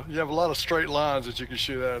have you have a lot of straight lines that you can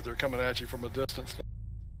shoot at if they're coming at you from a distance.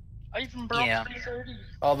 I even brought Yeah. 330.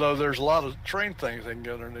 Although there's a lot of train things they can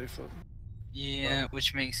get underneath it. Yeah,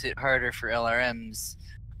 which makes it harder for LRMs.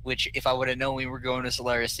 Which, if I would have known we were going to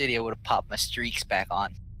Solaris City, I would have popped my streaks back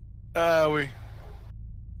on. We're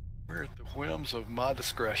at the whims of my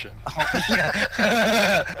discretion. Oh,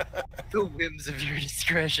 yeah. The whims of your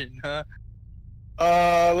discretion, huh?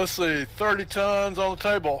 Let's see, 30 tons on the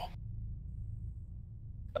table.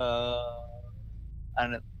 I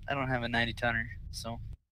don't have a 90 tonner, so.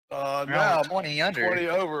 Now 20 under. 20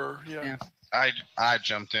 over, yeah. I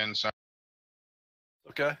jumped in, so.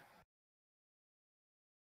 Okay.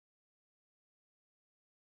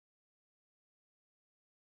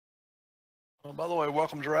 By the way,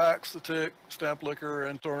 welcome Drax, the Tick, Stamp Liquor,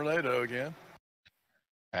 and Tornado again.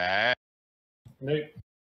 Hey. Nick.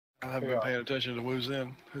 I haven't been paying attention to who's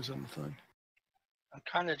in the thing. I'm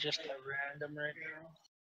kind of just a random right now.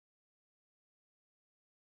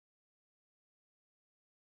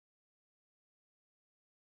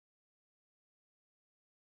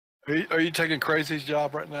 Are you taking Crazy's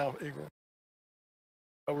job right now, Igor?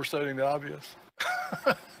 Overstating the obvious.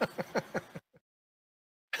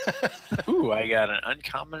 Ooh, I got an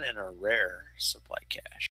uncommon and a rare supply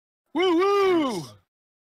cache. Woo woo!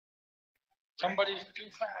 Somebody's too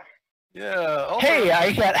fast. Yeah. Hey,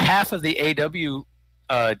 I got half of the AW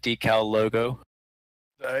decal logo.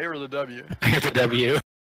 The A or the W? The W.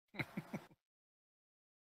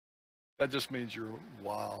 That just means you're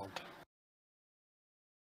wild.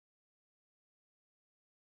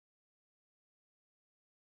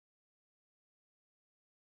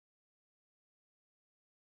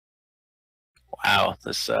 Wow,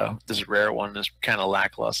 this rare one is kind of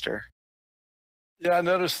lackluster. Yeah, I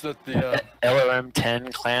noticed that the LRM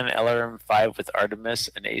 10 clan, LRM 5 with Artemis,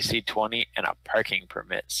 an AC 20, and a parking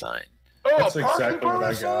permit sign. oh, That's a parking exactly what I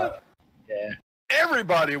permit got. sign? Yeah.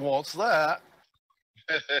 Everybody wants that.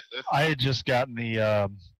 I had just gotten the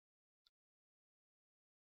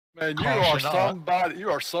Man, you Caution are on- somebody. You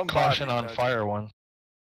are somebody. caution on man. fire one.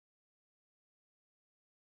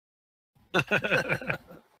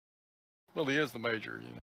 Well, he is the major.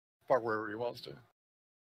 Park wherever he wants to.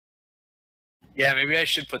 Yeah, maybe I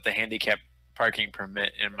should put the handicap parking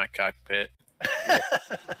permit in my cockpit.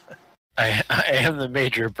 I am the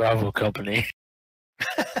major Bravo company.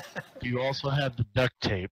 You also have the duct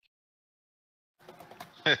tape.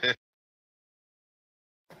 Yeah,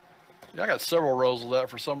 I got several rolls of that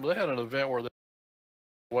for some. They had an event where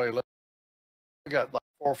I got like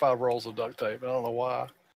 4 or 5 rolls of duct tape. I don't know why.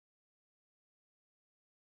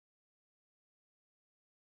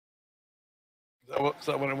 Is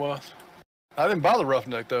that what it was? I didn't buy the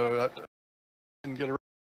roughneck though. I didn't get a.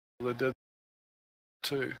 They did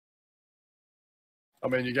too. I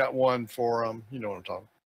mean, you got one for you know what I'm talking.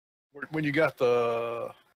 When you got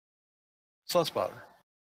the Sunspotter,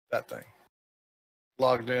 that thing,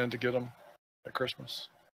 logged in to get them at Christmas.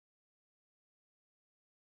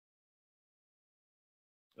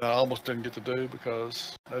 I almost didn't get to do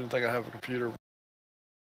because I didn't think I have a computer.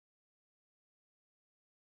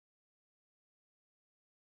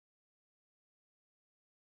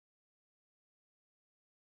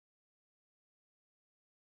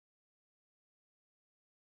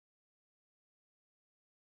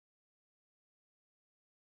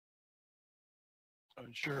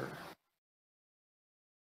 Unsure.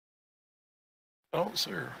 I don't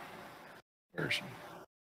see her. Where is she?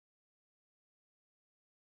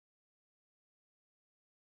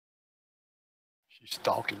 She's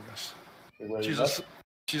Stalking us. Wait,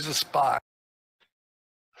 She's a spy.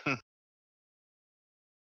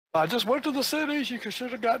 I just went to the city. She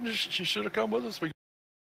should have gotten. She should have come with us. We got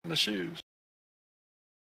in the shoes.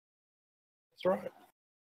 That's right.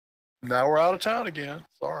 Now we're out of town again.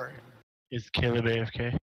 Sorry. Is Caleb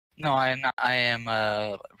AFK? No, I am not. I am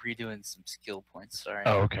redoing some skill points. Sorry.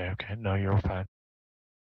 Oh, okay, okay. No, you're fine.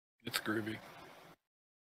 It's groovy.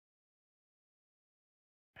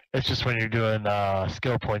 It's just when you're doing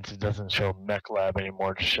skill points, it doesn't show Mech Lab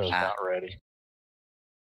anymore. It just shows not ready.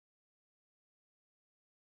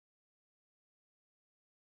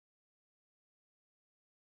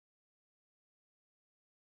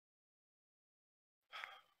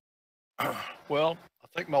 Well, I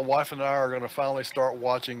think my wife and I are going to finally start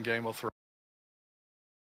watching Game of Thrones.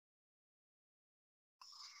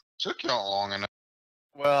 Took y'all long enough.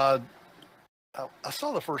 Well, I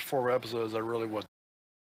saw the first 4 episodes. I really was.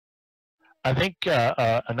 I think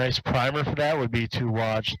a nice primer for that would be to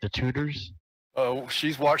watch The Tudors. Oh,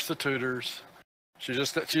 she's watched The Tudors. She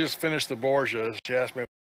just finished the Borgia. She asked me.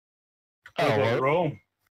 Oh, well, Rome.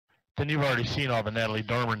 then you've already seen all the Natalie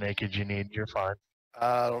Dormer naked you need. You're fine.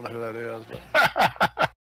 I don't know who that is, but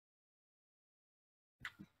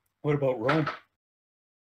What about Rome?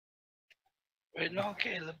 Wait, no,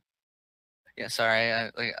 Caleb. Yeah, sorry.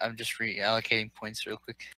 I'm just reallocating points real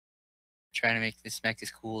quick. Trying to make this mech as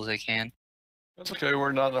cool as I can. that's okay.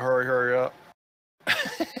 We're not in a hurry. Hurry up.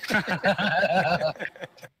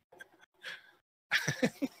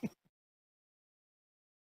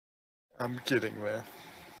 I'm kidding, man.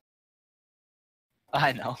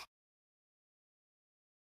 I know.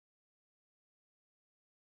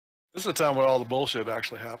 This is the time when all the bullshit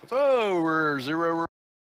actually happens. Oh, we're 0.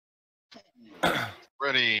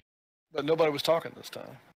 Ready. But nobody was talking this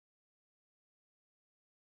time.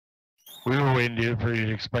 We were waiting for you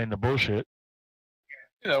to explain the bullshit.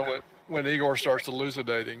 You know, when Igor starts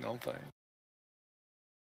elucidating on things.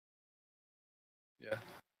 Yeah.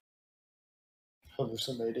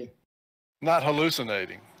 Hallucinating. Not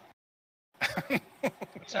hallucinating. Is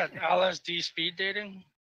that LSD speed dating?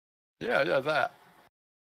 Yeah, that.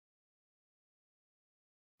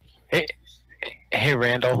 Hey,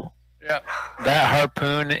 Randall. Yeah. That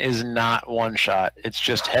harpoon is not one shot. It's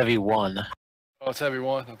just heavy 1. Oh, it's heavy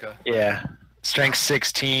 1? Okay. Yeah. Strength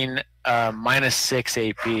 16, minus 6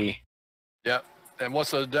 AP. Yep. And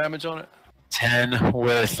what's the damage on it? 10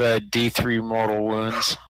 with D3 mortal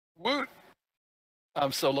wounds. Woot!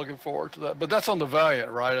 I'm so looking forward to that. But that's on the Valiant,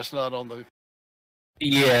 right? It's not on the...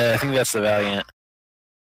 Yeah, I think that's the Valiant.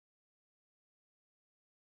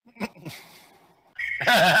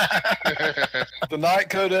 The Night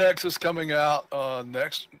Codex is coming out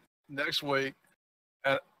next week.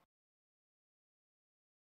 And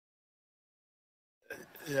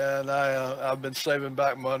yeah, and I've been saving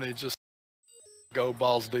back money just to go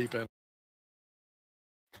balls deep in.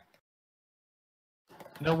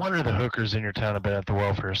 No wonder the hookers in your town have been at the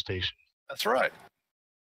welfare station. That's right.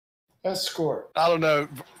 Escort. I don't know,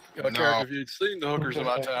 Carrick, No. if you'd seen the hookers in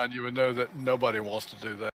my town, you would know that nobody wants to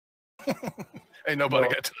do that. Ain't nobody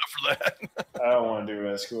got time for that. I don't want to do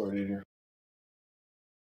escort either.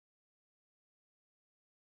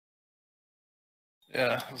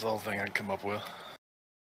 Yeah, that's the only thing I can come up with.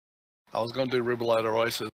 I was going to do Ribbolite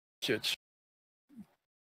Oasis Kitch.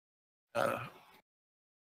 I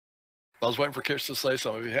was waiting for Kitch to say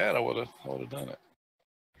something. If he had, I would have done it.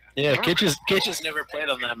 Yeah, Kitch has never played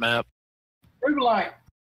on that map. Rubelite.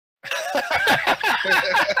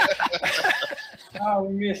 Oh,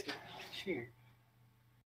 we missed it. Shoot.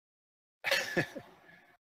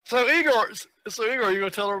 So Igor, you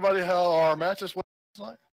gonna tell everybody how our matches went last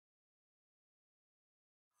night?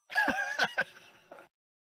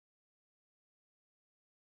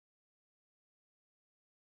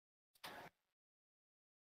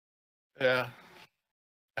 Yeah,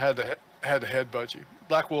 I had to headbutt you.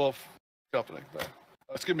 Black Wolf Company.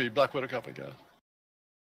 Excuse me, Black Widow Company, guys.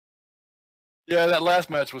 Yeah, that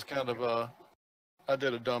last match was kind of I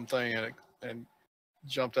did a dumb thing and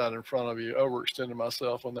jumped out in front of you, overextended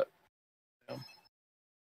myself on that.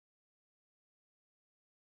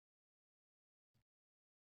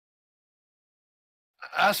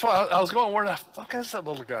 That's why I was going, where the fuck is that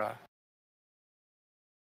little guy?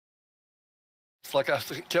 It's like I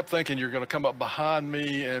kept thinking you're going to come up behind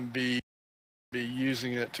me and be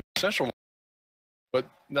using it to central. But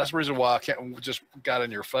that's the reason why I can't just got in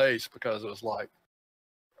your face, because it was like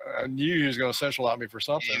I knew he was going to central out me for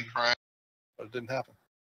something, but it didn't happen.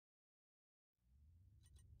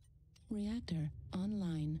 Reactor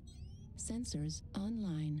online. Sensors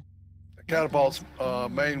online. The catapult's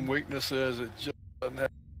main weakness is it just doesn't have.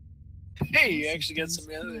 Hey, you actually got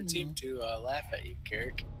somebody on the other team to laugh at you,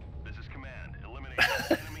 Carrick. This is command. Eliminate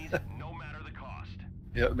all enemies, no matter the cost.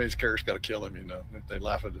 Yeah, it means Carrick's got to kill him, you know. If they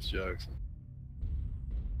laugh at his jokes.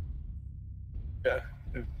 Yeah.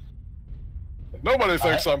 If nobody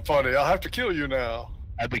thinks I'm funny, I'll have to kill you now.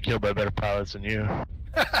 I'd be killed by better pilots than you.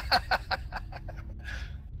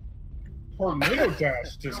 Tornado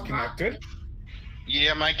dash disconnected.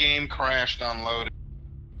 Yeah, my game crashed on loading.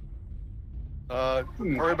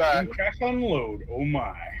 Hurry back. Crash unload. Oh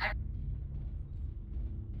my.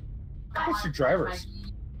 What's your drivers?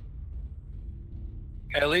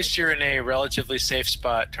 At least you're in a relatively safe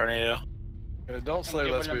spot, Tornado. Don't say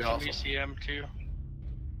let's be awesome. VCM too.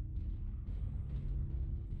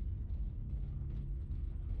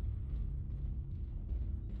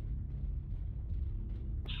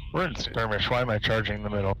 We're in skirmish. Why am I charging in the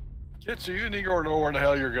middle? Kid, so you need to go know where the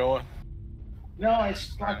hell you're going. No,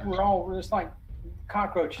 it's like we're just like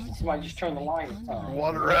cockroaches and somebody just turned the lights on.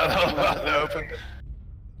 Wander around out in the open.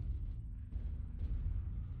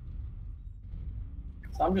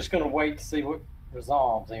 So I'm just going to wait to see what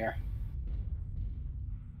resolves there.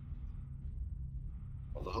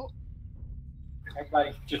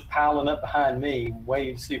 Everybody just piling up behind me,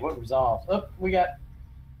 waiting to see what resolves. Oh, we got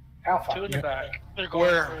Alpha. Two in the back. They're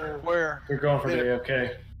going Where? They're going for the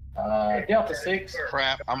AFK. Delta 6.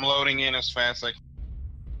 Crap, I'm loading in as fast as I can.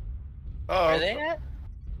 Where are they at?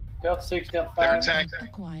 Delta 6, Delta 5. They're attacking.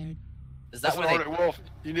 Acquired. Is that where they... Wolf,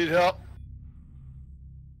 you need help?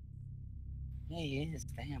 Yeah, he is.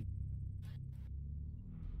 Damn.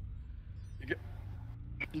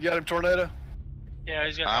 You got him, Tornado? Yeah,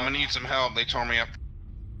 he's got. I'm gonna need some help. They tore me up.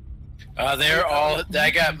 They're all...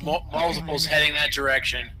 I got multiples heading that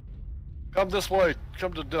direction. Come this way.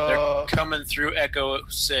 Come to... They're coming through Echo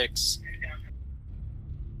 6.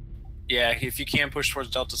 Yeah, if you can push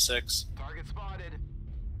towards Delta 6. Target spotted.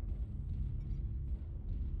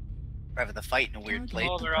 We're having the fight in a weird place.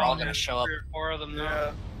 Oh, They're all gonna show up. 3 or 4 of them now.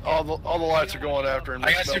 Yeah. All the lights are going after him.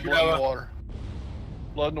 I got There's no blood in Supernova. the water.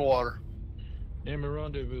 Blood in the water. Name a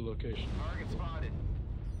rendezvous location. Target spotted.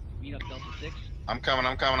 Meet up Delta 6. I'm coming.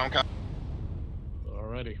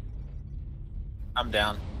 Alrighty. I'm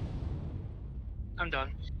down. I'm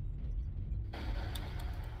done.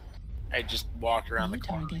 I just walked around the New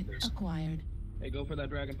corner. target acquired. Hey, go for that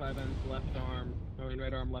Dragon 5 ends, left arm. I mean,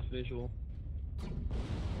 right arm, left visual.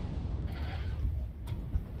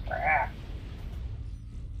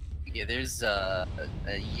 Yeah, there's a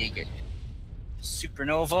Jaeger.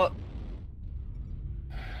 Supernova.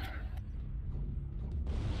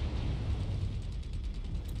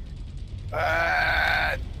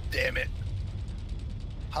 Ah, damn it.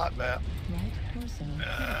 Hot map. Right torso.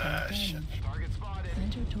 Critical Shit. damage. Target spotted.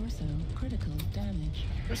 Center torso. Critical damage.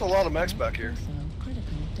 There's a lot of mechs back Right here. torso,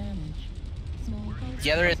 critical damage. Small pulse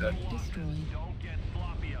Yeah, there is. destroyed. Don't get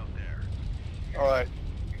sloppy out there. All right.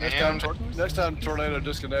 Next And- time Tornado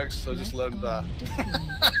disconnects, so just let him die.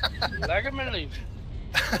 Lag him and leave.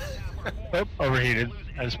 Oh, overheated.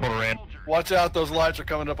 I just pulled a ran. Watch out, those lights are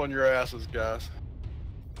coming up on your asses, guys.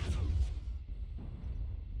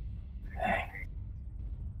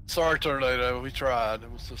 Sorry, Tornado. We tried.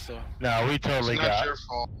 It was just No, we totally It's not got your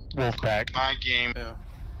fault. Wolfpack. My game. yeah.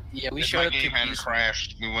 Yeah, we If showed my up game too hadn't peaceful.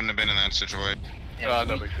 crashed, we wouldn't have been in that situation. Yeah,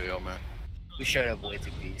 No big deal, man. we showed up way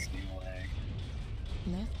too peaceful.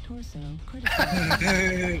 Left torso. Critical.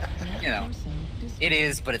 You know, torso, it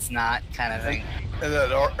is, but it's not kind of thing. And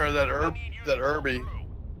that Irby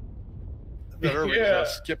Yeah. is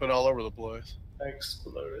skipping all over the place.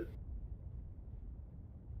 Exploded.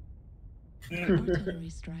 Artillery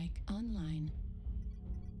strike online.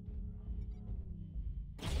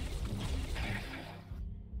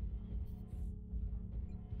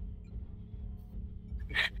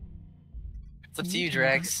 It's up to you, New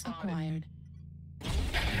Drax. target acquired.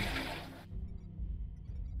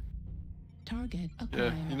 Target Yeah,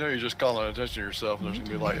 acquired. you know you're just calling attention to yourself, and there's New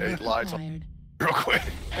gonna be like target 8 lights on acquired. real quick.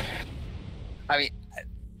 I mean,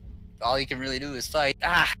 all you can really do is fight.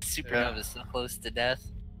 Ah, Supernova's so close to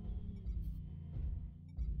death.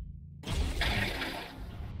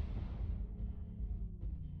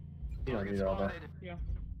 You don't need all that. Yeah.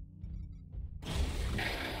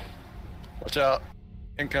 Watch out,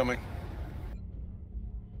 incoming.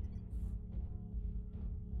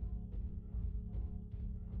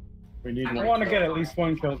 We need I one. want to get at least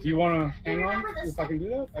one kill. Do you want to hang on? If I can do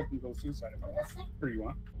that, I can go suicide if I want. Or you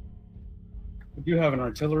want? I do have an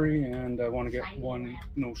artillery, and I want to get one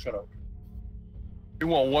no shutout. You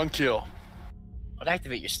want 1 kill. I'd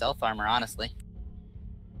activate your stealth armor, honestly.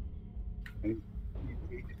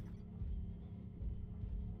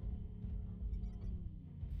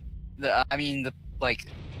 I mean, like,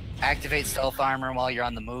 Activate stealth armor while you're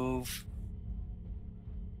on the move.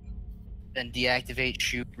 Then deactivate,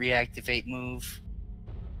 shoot, reactivate, move.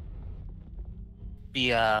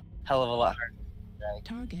 Be a hell of a lot harder.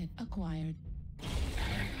 Target acquired.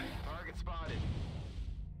 Target spotted.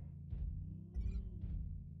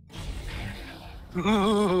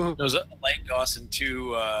 There's a light Gauss and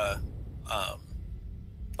 2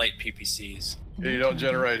 light PPCs. You don't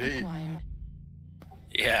generate heat. Acquired.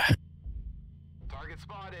 Yeah. Target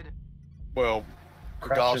spotted. Well,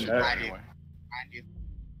 Crouch Gauss in would do that. anyway. Behind you.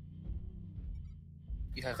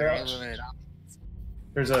 You have Crouch. unlimited options.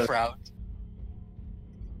 There's a. Crouch.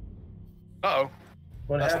 Uh-oh.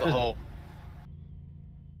 What That's happened? the hole.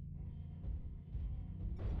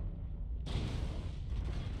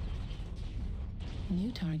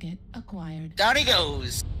 New target acquired. Down he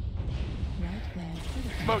goes. Right leg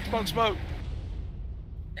critical. Smoke, smoke, smoke.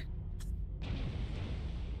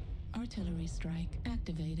 Artillery strike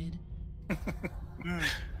activated.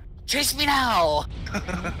 Chase me now.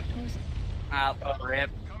 Torso. Rip.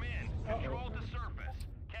 Come in. Control the surface.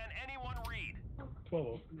 Can anyone read?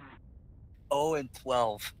 12. 0 and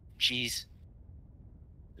 12. Jeez.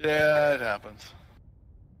 Yeah, it happens.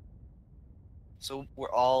 So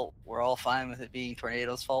we're all fine with it being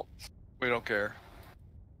Tornado's fault. We don't care.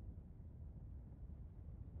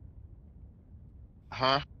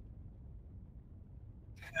 Huh?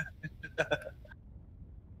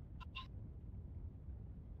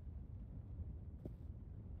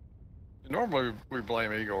 Normally we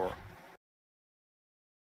blame Igor.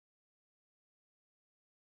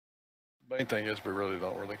 Main thing is we really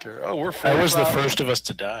don't really care. Oh, we're 45. I was the first of us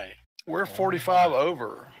to die. We're 45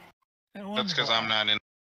 over. That's because I'm not in.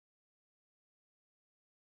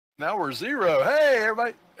 Now we're 0. Hey,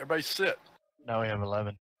 everybody sit. Now we have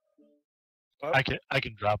 11. Oh. I can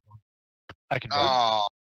drop one. I can drop. Oh,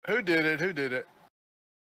 Who did it? Who did it?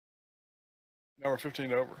 Now we're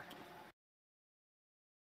 15 over.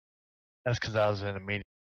 That's because I was in a meeting.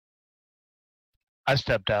 I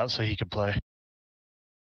stepped out so he could play.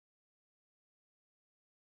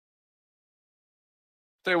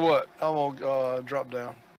 Tell you what, I'm gonna drop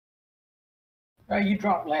down. You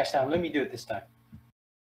dropped last time. Let me do it this time.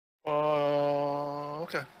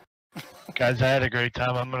 Okay. Guys, I had a great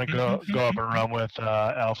time. I'm gonna go up and run with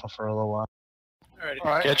Alpha for a little while. All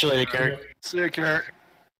right. Catch you later, Carrie. See you, Karen.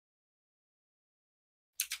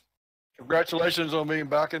 Congratulations on being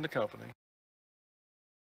back in the company.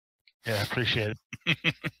 Yeah, appreciate it.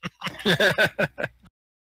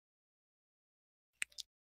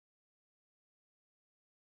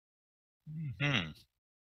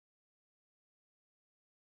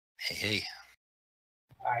 Hey,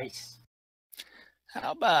 Nice.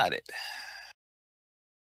 how about it?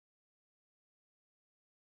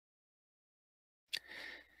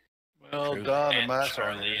 Well, Drew Don and and Max are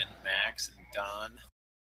Charlie here. and Max and Don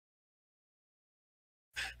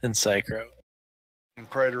and Psychro. And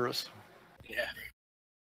Craterus. Yeah.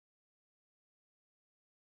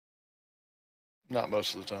 Not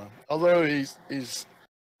most of the time. Although he's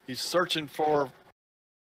searching for,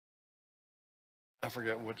 I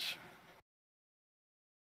forget which.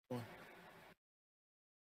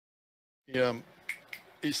 Yeah,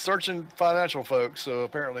 he's searching financial folks, so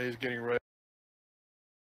apparently he's getting ready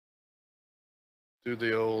to do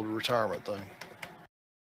the old retirement thing.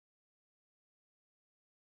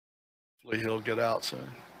 Hopefully he'll get out soon.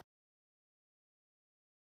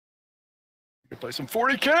 You can play some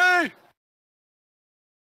 40K!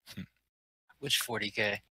 Which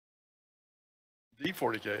 40K? The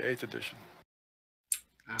 40K, 8th edition.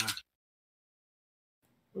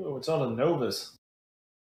 Oh, it's on a Novus.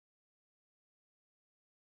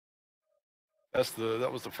 That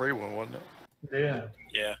was the free one, wasn't it? Yeah.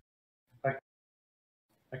 Yeah.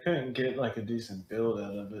 I couldn't get like a decent build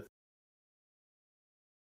out of it.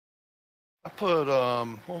 I put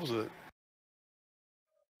what was it?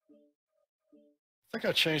 I think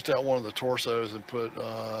I changed out one of the torsos and put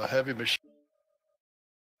heavy machine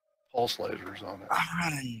pulse lasers on it. I'm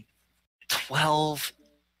running 12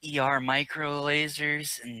 ER micro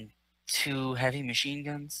lasers and 2 heavy machine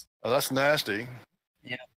guns. Oh, that's nasty.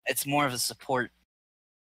 Yeah, it's more of a support.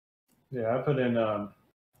 Yeah, I put in.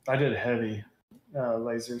 I did heavy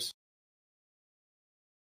lasers.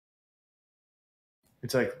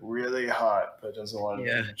 It's like really hot, but does a lot of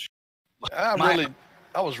damage.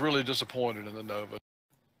 I was really disappointed in the Nova.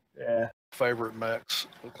 Yeah. Favorite mechs,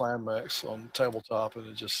 the clan mechs on tabletop, and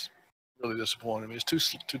it just really disappointed me. It's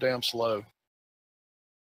too damn slow.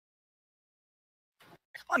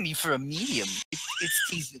 I mean, for a medium, it's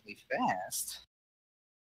decently fast.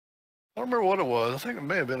 I don't remember what it was. I think it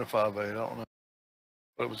may have been a 5.8. I don't know,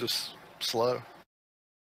 but it was just slow.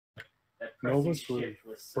 Novas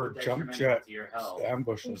were jump jet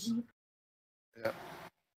ambushes. Yeah.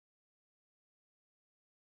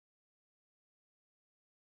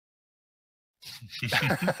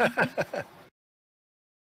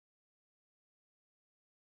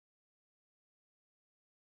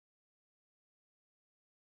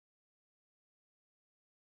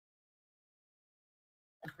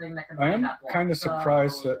 I am kind of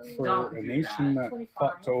surprised that for a nation that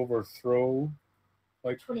fought to overthrow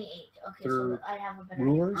like their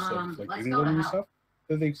rulers of like England and stuff,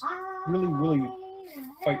 that they really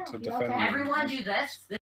fight to defend them. Everyone do this.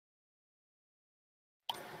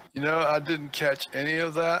 You know, I didn't catch any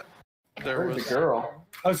of that. There was a girl.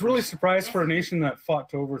 I was really surprised for a nation that fought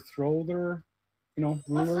to overthrow their,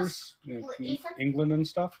 rulers, England and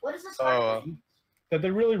stuff. That they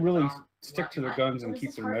really stick to their guns and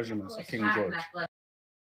keep their measurements like King George.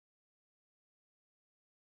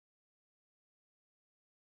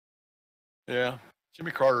 Yeah.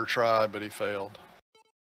 Jimmy Carter tried, but he failed.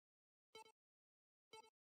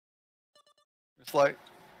 It's like,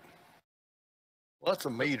 well, that's a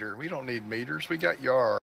meter. We don't need meters. We got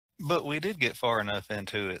yards. But we did get far enough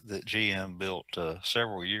into it that GM built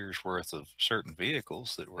several years worth of certain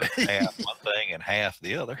vehicles that were half one thing and half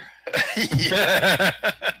the other.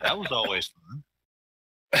 That was always fun.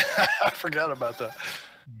 I forgot about that.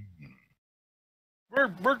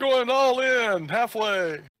 We're going all in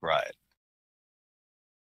halfway. Right.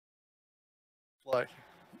 Like,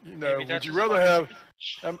 would you rather have,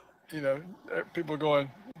 people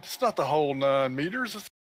going, it's not the whole 9 meters. It's,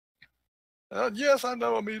 yes, I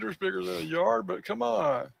know a meter's bigger than a yard, but come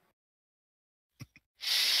on.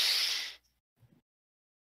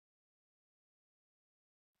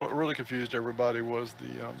 What really confused everybody was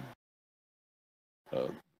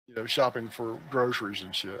the, shopping for groceries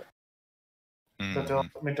and shit. But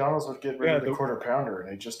McDonald's would get rid of the quarter pounder,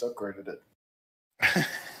 and they just upgraded it.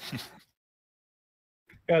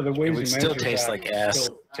 Yeah, the ways it would still taste like ass.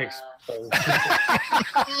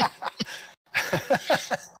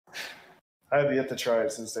 I have yet to try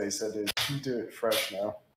it since they said it. You do it fresh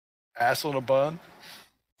now. Ass on a bun?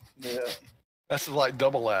 Yeah. That's like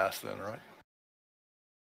double ass then, right?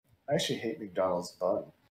 I actually hate McDonald's bun.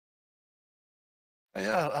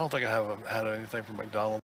 Yeah, I don't think I haven't had anything from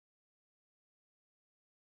McDonald's.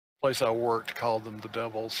 The place I worked called them the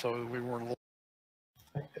Devils, so we weren't.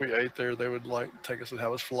 We ate there, they would like take us and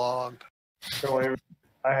have us flogged. So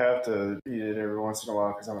I have to eat it every once in a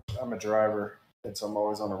while because I'm a driver, and so I'm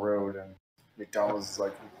always on the road. And McDonald's is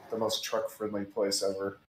like the most truck-friendly place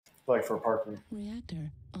ever, like for parking.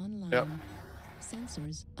 Reactor online. Yep.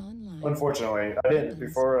 Sensors online. Unfortunately, I didn't.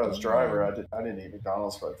 Before I was driver, I didn't eat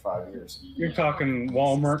McDonald's for like 5 years. You're talking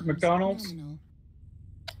Walmart McDonald's?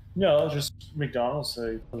 No, just McDonald's.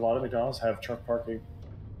 A lot of McDonald's have truck parking.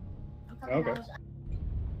 Okay.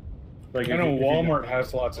 Like I know Walmart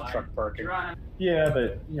has lots of truck parking. Yeah,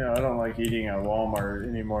 but I don't like eating at Walmart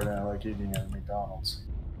any more than I like eating at McDonald's.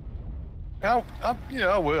 I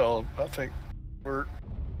will. I think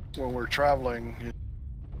when we're traveling, it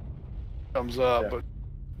comes up, but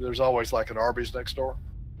there's always like an Arby's next door.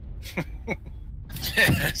 I'll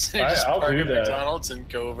do that. McDonald's and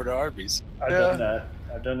go over to Arby's. I've done that.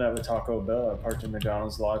 I've done that with Taco Bell. I parked in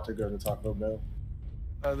McDonald's lot to go to Taco Bell.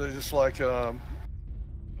 They just like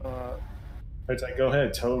it's like, go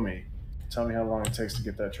ahead, tow me. Tell me how long it takes to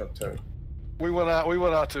get that truck towed. We went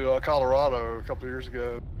out to Colorado a couple of years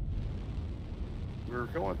ago. We were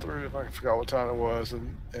going through, I forgot what time it was,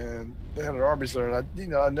 and they had an Arby's there, and I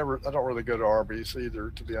don't really go to Arby's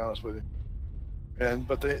either, to be honest with you.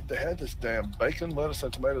 But they had this damn bacon, lettuce,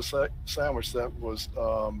 and tomato sandwich that was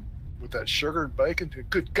with that sugared bacon.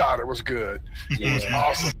 Good God, it was good. It was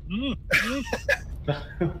awesome.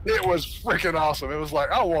 It was freaking awesome. It was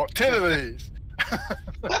like, I want 10 of these.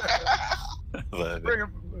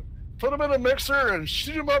 Put them in a mixer and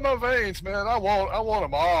shoot them up my veins, man. I want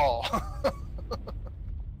them all.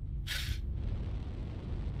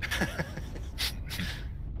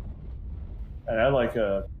 And I like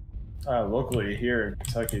locally here in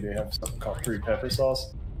Kentucky, they have something called free pepper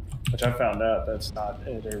sauce, which I found out that's not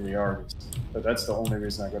at every Arby's. But that's the only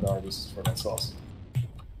reason I go to Arby's is for that sauce.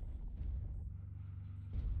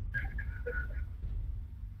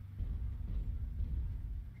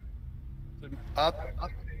 I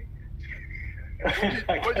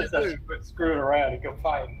guess I should quit screwing around and go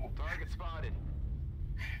fighting. Target spotted.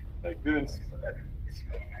 Like doing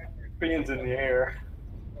spins in the air.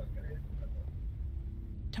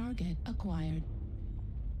 Target acquired.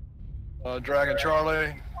 Dragon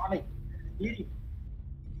Charlie.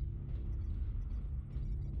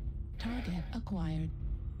 Target acquired.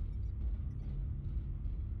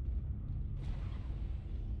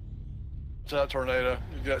 that tornado.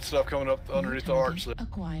 You got stuff coming up underneath the arch. There.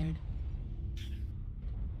 Acquired.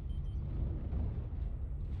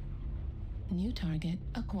 New target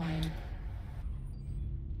acquired.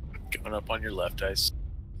 Coming up on your left, Ice.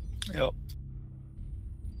 Yep.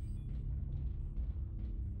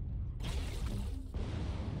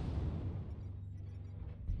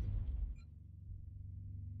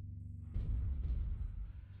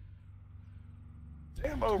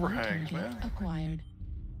 Damn overhangs, man. Acquired.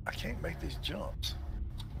 I can't make these jumps.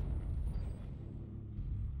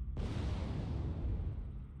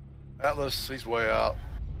 Atlas, he's way out.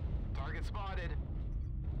 Target spotted.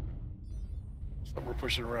 So we're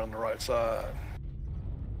pushing around the right side.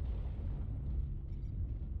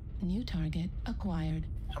 New target acquired.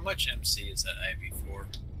 How much MC is that IV for?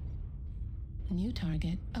 New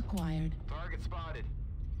target acquired. Target spotted.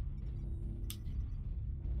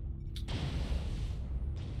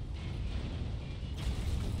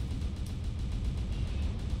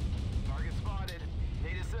 Target spotted.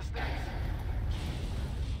 Need assistance.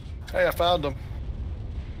 Hey, I found him.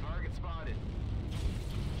 Target spotted.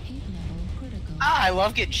 Heat level critical. Ah, I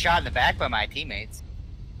love getting shot in the back by my teammates.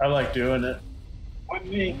 I like doing it. Wasn't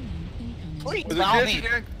me. Please, Was it follow Kitch me.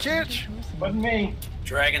 again? Kitch! Wasn't me.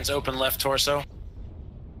 Dragon's open left torso.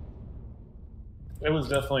 It was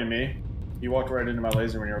definitely me. You walked right into my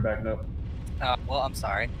laser when you were backing up. Well, I'm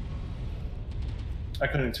sorry. I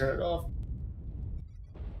couldn't even turn it off.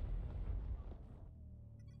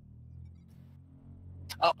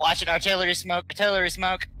 Oh, watch it, artillery smoke, artillery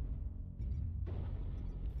smoke.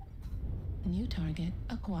 New target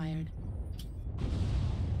acquired.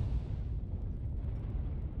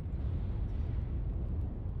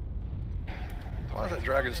 Why is that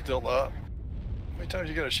dragon still up? How many times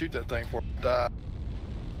you gotta shoot that thing before it die?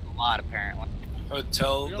 A lot, apparently. I would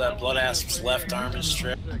tell that blood asp's left arm is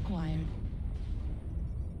stripped. Acquired.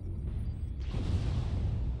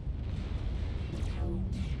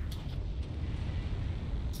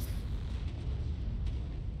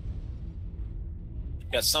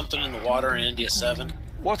 Got something in the water in India 7.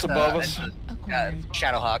 What's above us?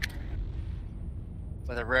 Shadowhawk.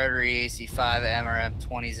 With a rotary AC-5, MRM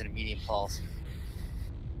 20s, and a medium pulse.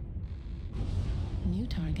 New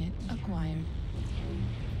target acquired.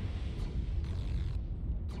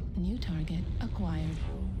 New target acquired.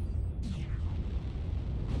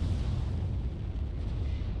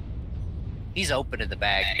 He's open in the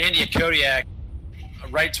bag. India Kodiak.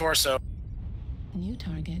 Right torso. New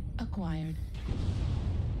target acquired.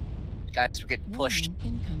 Guys, we're getting pushed.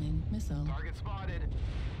 Warning, incoming missile. Target spotted.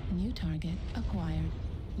 New target acquired.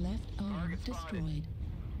 Left arm destroyed.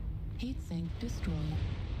 Heat sink destroyed.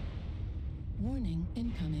 Warning,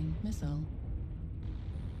 incoming missile.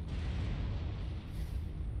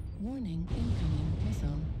 Warning, incoming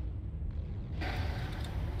missile.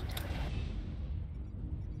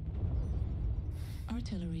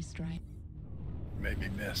 Artillery strike. Made me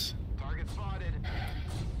miss. Target spotted.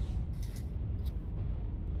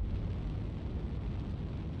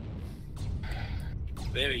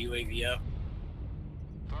 They have a UAV up.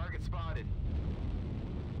 Target spotted.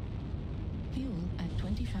 Fuel at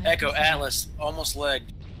 25%. Echo Atlas, almost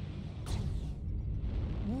legged.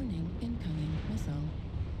 Warning, incoming missile.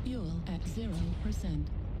 Fuel at 0%.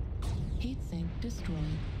 Heat sink destroyed.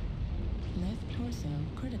 Left torso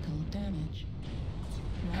critical damage.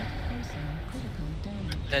 Right torso critical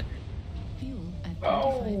damage. That Fuel at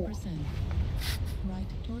 25%. Right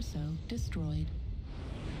torso destroyed.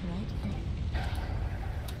 Right.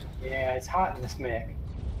 Yeah, it's hot in this mech.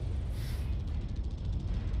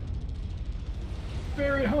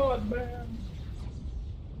 Very hot, man.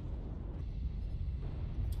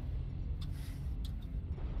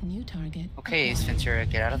 New target. Okay, Ventura,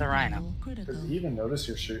 get out of the Rhino. Does he even notice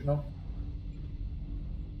you're shooting him?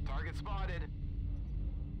 Target spotted.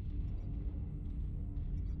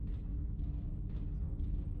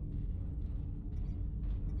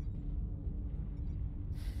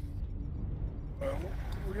 Well,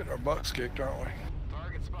 we're getting our butts kicked, aren't we?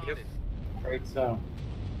 Target spotted. Great zone.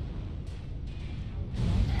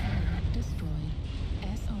 Destroyed.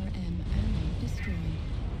 SRM ammo destroyed.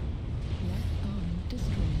 Left arm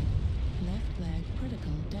destroyed. Left leg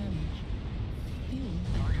critical damage. Fuel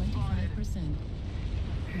at 25%.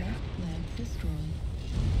 Left leg destroyed.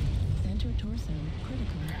 Center torso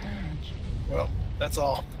critical damage. Well, that's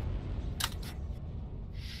all.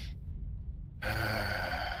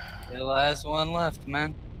 The last one left,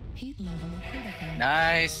 man. Heat level critical.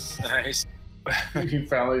 Nice. Nice. He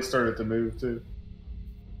finally started to move too.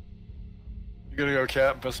 You gonna go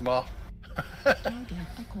cap and piss him off? Target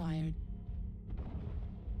acquired.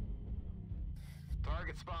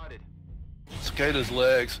 Target spotted. Cicada's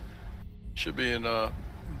legs. should be in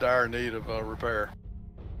dire need of repair.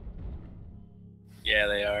 Yeah,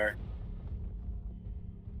 they are.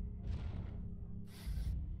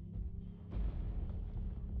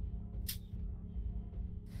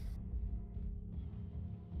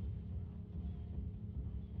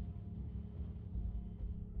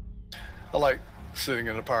 I like sitting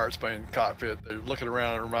in a Pirates plane cockpit. They're looking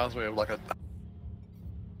around. It reminds me of like a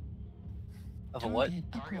what?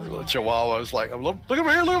 little Chihuahua. It's like, look over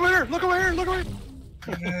here, look over here, look over here, look over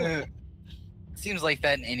here. Seems like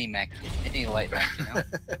that in any mech, any light mech, you know?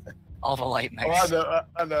 All the light mechs. Oh,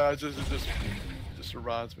 I know. It just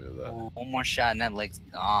reminds me of that. Ooh, one more shot and that leg's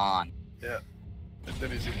gone. Yeah. And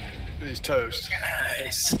then he's toast.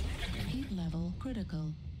 Nice. Heat level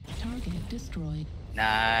critical. Target destroyed.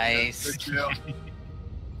 Nice.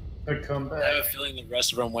 Good comeback. I have a feeling the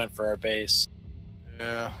rest of them went for our base.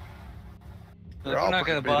 Yeah. We're not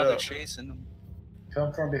gonna bother chasing them.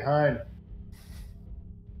 Come from behind.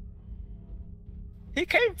 He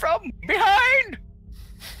came from behind!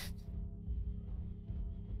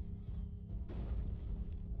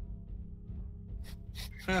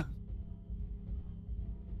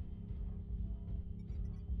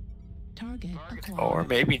 Target acquired. Or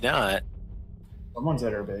maybe not. Someone's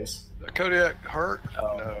at our base. Kodiak hurt?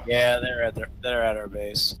 Oh, No. yeah, they're at our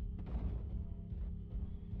base.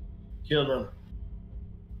 Kill them.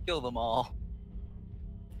 Kill them all.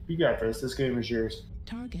 You got this. This game is yours.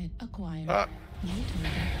 Target acquired. Ah. New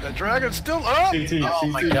target. That dragon's still up! CT, Oh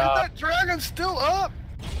my CT. god. That dragon's still up!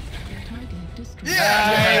 Target destroyed.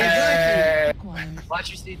 Yeah! Acquired. Watch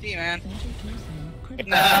your CT, man. Center torso critical.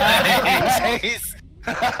 Nice!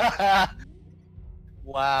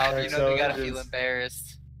 Wow, Alright, you know so they gotta it feel is-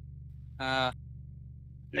 embarrassed. How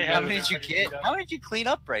got many did you get? How many did you clean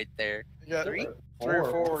up right there? You got Three? three or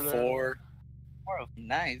four. there. Four. Four of them.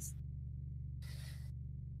 Nice.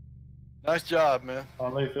 Nice job, man.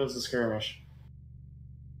 Only feels the skirmish.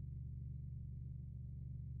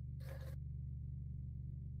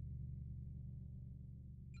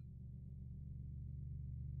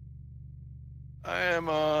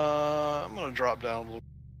 I'm gonna drop down a little.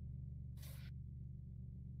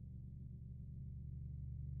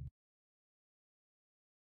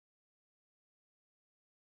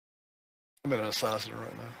 I'm in an assassin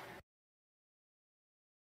right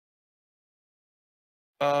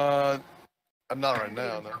now. I'm not right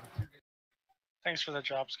now, no. Thanks for the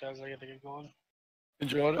drops, guys. I gotta get going.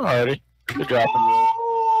 Enjoyed it? Alrighty. Good job.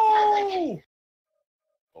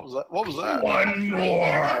 What was that? What was that? One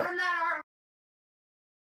more.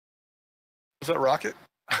 Was that Rocket?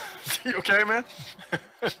 You okay, man?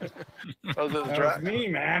 Was it the That was dragon? me,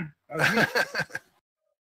 man. That was me.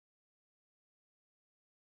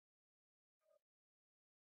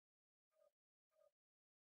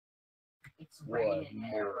 It's raining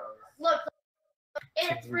arrows. Look,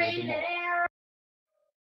 it's raining arrows.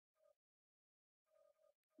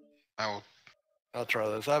 I'll try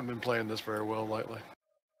this. I haven't been playing this very well lately.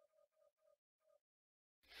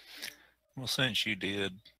 Well, since you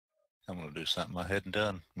did, I'm going to do something I hadn't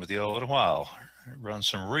done with y'all in a while. Run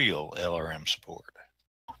some real LRM support.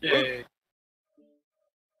 Yay.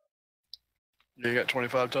 Yeah, you got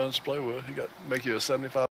 25 tons to play with. You got make you a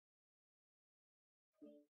 75.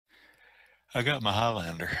 I got my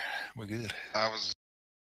Highlander. We're good. I was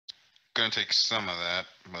gonna take some of that,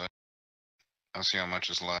 but I'll see how much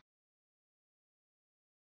is left.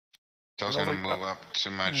 So I was I gonna don't think move up to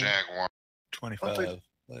my Yeah. Jaguar. 25 think- left.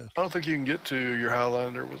 I don't think you can get to your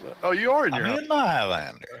Highlander with that. Oh, you are in your I'm Highlander. in my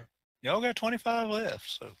Highlander. Y'all got 25 left,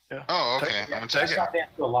 so. Yeah. Oh, Take okay. it. I'm gonna Take take it. it. Stop down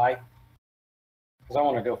to a light. Because I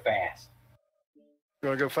want to go fast. You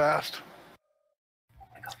want to go fast?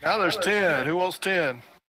 Now there's 10. Who wants 10?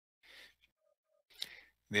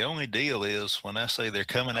 The only deal is when I say they're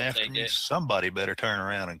coming after me, somebody better turn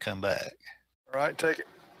around and come back. All right, take it.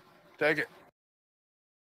 Take it.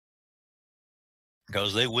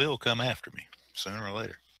 Because they will come after me sooner or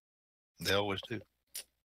later. They always do.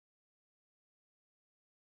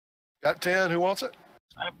 Got 10. Who wants it?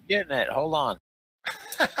 I'm getting it. Hold on.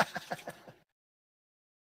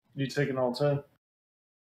 You taking all 10?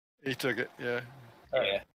 He took it. Yeah.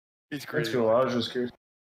 Yeah. He's That's crazy. cool. I was just curious.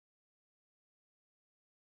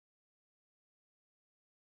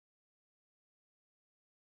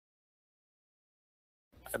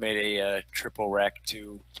 I made a triple rack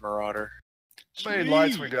 2 Marauder. How many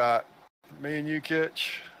lights we got? Me and you,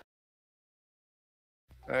 Kitch.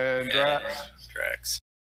 And Drax. Drax.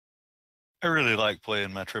 I really like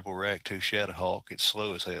playing my triple rack 2 Shadowhawk. It's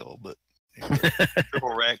slow as hell, but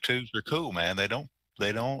triple rack 2s are cool, man. They don't,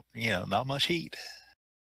 not much heat.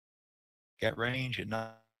 Got range and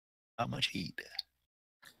not much heat.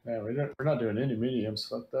 Man, we're not doing any mediums.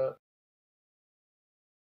 Fuck that.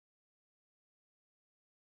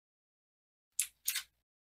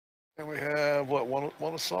 And we have what,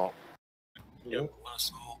 one assault? Yep, one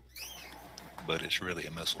assault. But it's really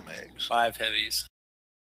a missile mix. 5 heavies.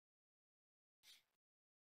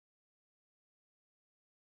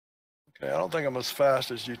 Okay, I don't think I'm as fast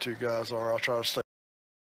as you two guys are. I'll try to stay.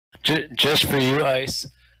 Just for you, Ice,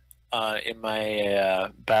 in my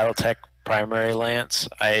Battletech primary lance,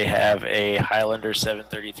 I have a Highlander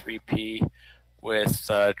 733P with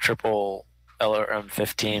triple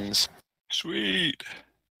LRM-15s. Sweet.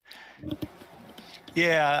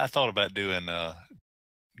 Yeah, I thought about doing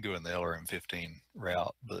going the LRM-15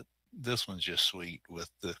 route, but this one's just sweet with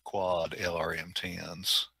the quad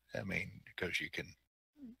LRM-10s. I mean, because you can,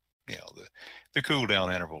 you know, the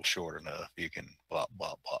cooldown interval's short enough. You can bop,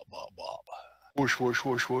 bop, bop, bop, bop. Whoosh, whoosh,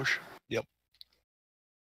 whoosh, whoosh. Yep.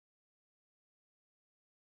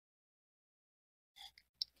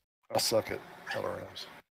 I suck at LRMs.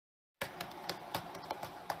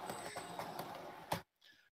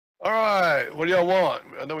 All right, what do y'all want?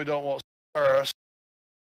 I know we don't want Solaris.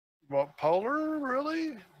 You want Polar,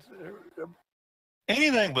 really?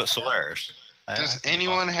 Anything but Solaris. Does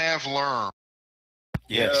anyone have Learn?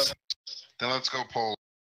 Yes. Then let's go Polar.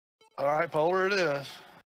 All right, Polar it is.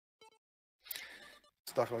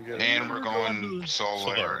 It's not gonna get it. And we're going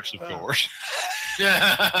Solaris. Of course.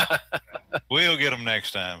 We'll get them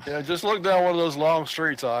next time. Yeah, just look down one of those long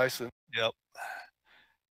streets, Ice. And Yep.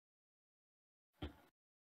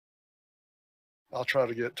 I'll try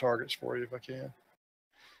to get targets for you if I can.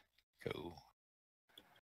 Cool.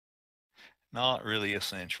 Not really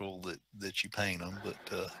essential that you paint them, but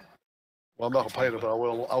well, I'm not gonna paint them, but I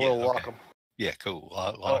will lock them. Yeah, cool.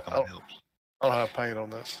 Lock them helps. I don't have paint on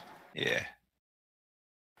this. Yeah.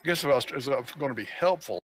 I guess if I was going to be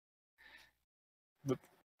helpful, but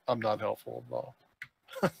I'm not helpful at all.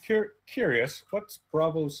 Curious, what's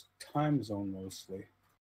Bravo's time zone mostly?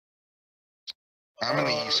 I'm in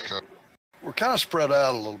the East Coast. We're kind of spread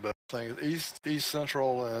out a little bit. I think East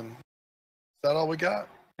Central, and is that all we got?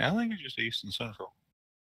 I think it's just East and Central.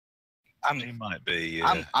 It might be.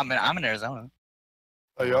 I'm in Arizona.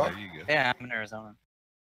 Oh, you are? There you go. Yeah, I'm in Arizona.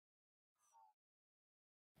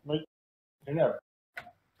 Wait, no.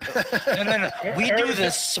 No. We do the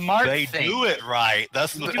smart They thing. do it right.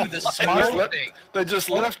 That's We the do the smart thing. They just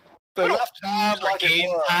left. They left time like it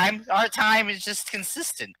was. Time. Our time is just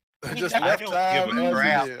consistent. They just I left don't time give a as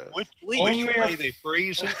crap. it is. Which way they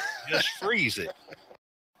freeze it, just freeze it.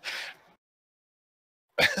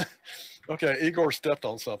 Okay, Igor stepped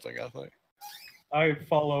on something, I think. I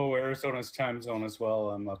follow Arizona's time zone as well.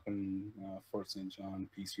 I'm up in Fort St. John,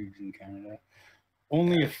 Peace Region, Canada.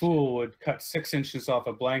 Only a fool would cut 6 inches off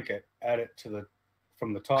a blanket, add it to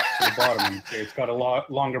from the top to the bottom, and say it's got a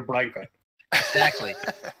longer blanket. Exactly.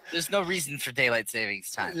 There's no reason for daylight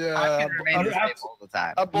savings time. Yeah, I can remain the same all the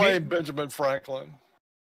time. I blame Benjamin Franklin.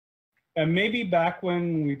 And maybe back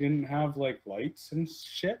when we didn't have like lights and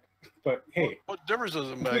shit. But hey, what difference does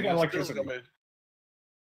it we make? got It's electricity.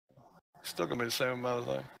 still gonna be the same amount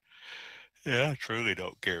of thing. Yeah, I truly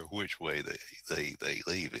don't care which way they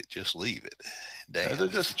leave it. Just leave it. Damn, they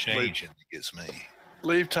it's just the changing that gets me.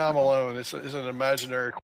 Leave time alone. It's an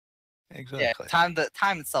imaginary. Exactly. Yeah,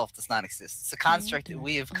 time itself does not exist. It's a construct that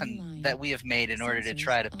we have made in order to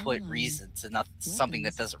try to put reason to something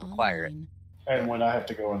that doesn't require it. And when I have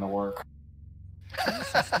to go into work.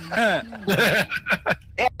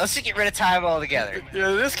 Yeah, let's just get rid of time altogether.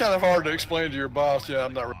 Yeah, it is kind of hard to explain to your boss. Yeah,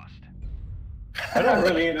 I'm not. I'm not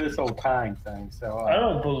really into this whole time thing, so I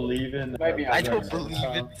don't believe in. Maybe I don't believe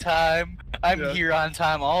in time. I'm here on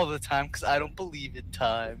time all the time because I don't believe in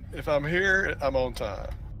time. If I'm here, I'm on time.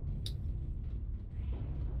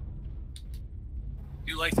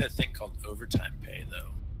 You like that thing called overtime pay,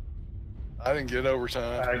 though. I didn't get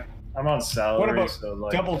overtime. I'm on salary. What about so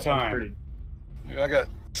like, double I'm time? pretty- I got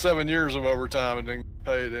 7 years of overtime and didn't get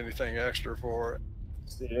paid anything extra for it.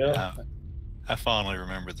 Yeah. I fondly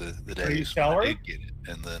remember the you days when I salary? did get it,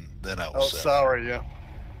 and then I Oh, was salary, yeah.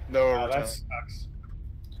 No Wow, overtime. that sucks.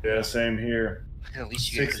 Yeah, same here. At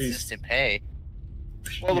least you get 60s. consistent pay.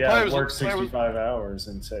 Well, the yeah, pay I was work the pay was- 65 hours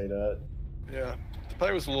and say that. Yeah, the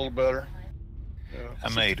pay was a little better. Yeah,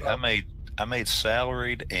 I made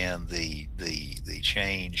salaried and the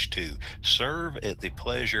change to serve at the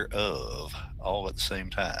pleasure of all at the same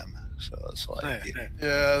time. So it's like,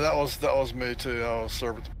 Yeah, that was me too. I was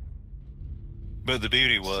serving. but the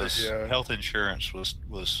beauty was Yeah. health insurance was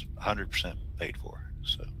 100% paid for.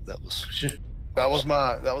 So that was That was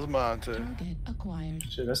mine too. Target acquired.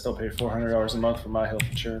 Shit, I still pay $400 a month for my health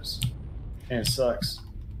insurance, and it sucks.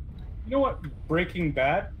 You know what? Breaking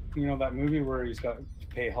Bad. You know that movie where he's got to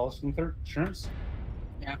pay health insurance.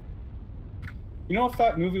 Yeah. You know, if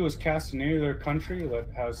that movie was cast in any other country that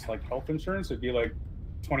has like health insurance, it'd be like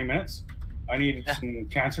 20 minutes. I needed some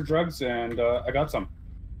cancer drugs, and I got some.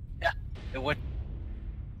 Yeah, it would.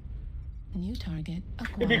 New target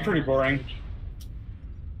It'd be pretty boring.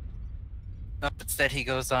 Nope, instead he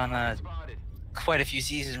goes on a quite a few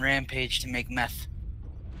season rampage to make meth.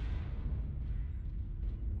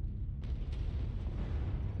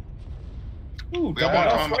 Ooh, double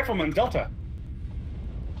Gauss Rifleman Delta.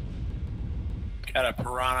 Got a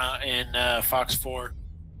piranha in Fox 4.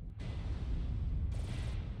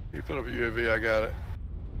 You put up a UAV, I got it.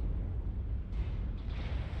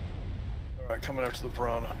 Alright, coming after the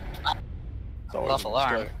piranha. It's always Off a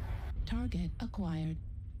alarm. mistake. target acquired.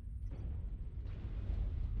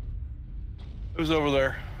 Who's over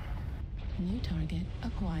there? New target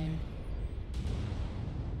acquired.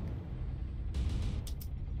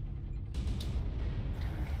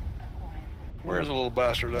 Where's the little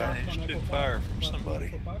bastard at? He just took fire from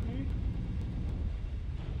somebody.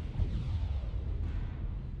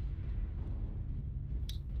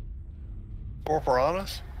 Four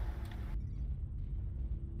piranhas?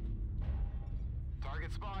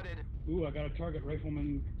 Target spotted. Ooh, I got a target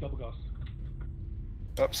rifleman double Gauss.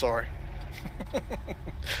 Oh, sorry.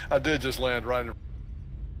 I did just land right in.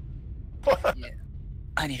 Yeah.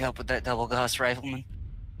 I need help with that double Gauss rifleman.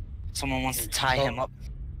 Someone wants to tie him up.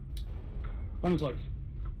 Sounds like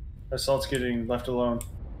Assault's getting left alone.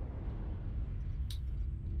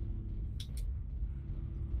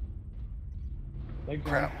 leg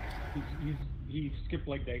Crap. He skipped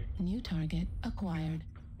leg day. New target acquired.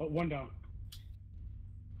 But one down.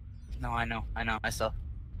 No, I know. I saw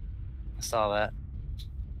that.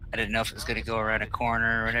 I didn't know if it was gonna go around a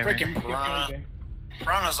corner or whatever. Freaking piranha.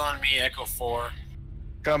 Piranha's on me, Echo 4.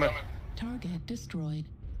 Coming. Target destroyed.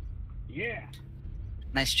 Yeah.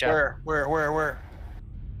 Nice job. Where?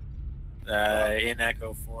 In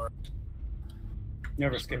Echo 4.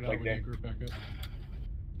 Never skip leg day. Group back up.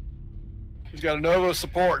 He's got a Nova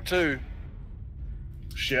support too.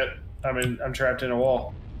 Shit. I'm trapped in a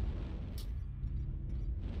wall.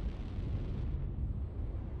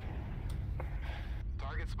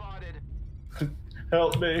 Target spotted.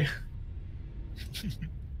 Help me.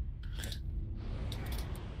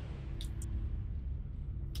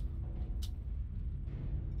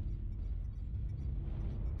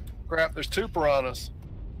 Crap, there's two piranhas.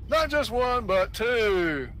 Not just one, but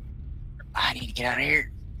two. I need to get out of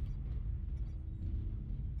here.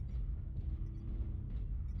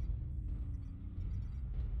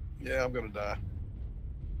 Yeah, I'm gonna die.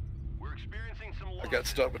 We're experiencing some I got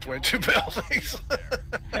stuck between two buildings.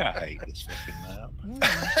 Yeah, I hate this fucking map. Warning,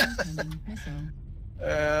 incoming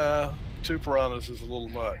missile. Two piranhas is a little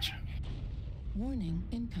much. Warning,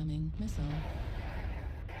 incoming missile.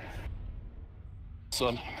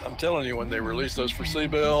 So I'm telling you, when they release those for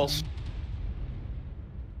C-bills,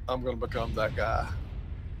 I'm gonna become that guy.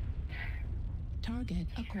 Target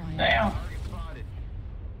acquired. Damn.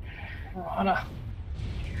 Piranha.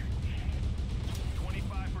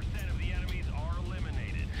 25% of the enemies are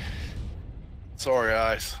eliminated. Sorry,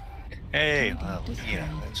 Ice. Hey, well, you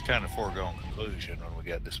know, it's kind of foregone conclusion when we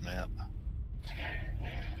got this map.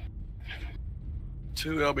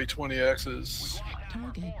 Two LB-20Xs.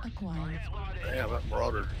 Target acquired. Damn, that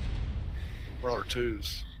Marauder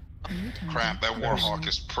 2s. New target Crap, that acquired. Warhawk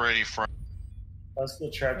is pretty fr. I'm still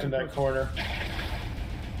trapped in that corner.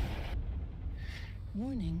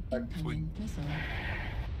 Warning, incoming missile.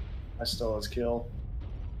 I stole his kill.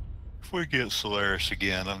 If we get Solaris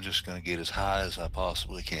again, I'm just going to get as high as I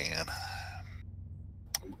possibly can.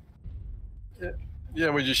 Yeah,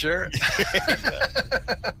 would you share it?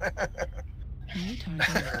 New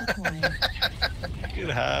target acquired. Get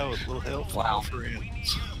high with a little help from my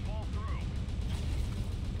friends.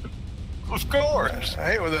 Of course.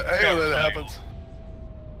 I hate when that happens.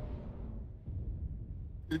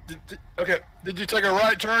 Okay, did you take a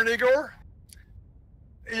right turn, Igor?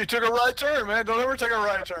 You took a right turn, man. Don't ever take a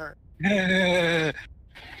right turn.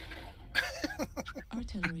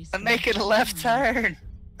 Artillery. I'm making a left turn.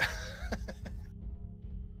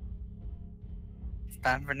 It's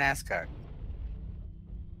time for NASCAR.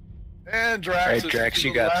 And Drax, Hey, is Drax,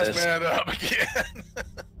 you the got last this. man up again.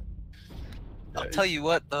 I'll tell you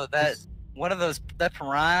what though, that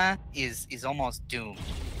piranha is almost doomed.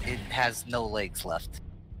 It has no legs left.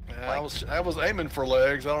 I was aiming for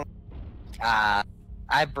legs. I don't.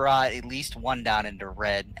 I brought at least one down into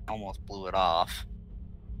red and almost blew it off.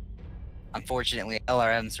 Unfortunately,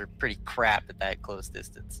 LRMs are pretty crap at that close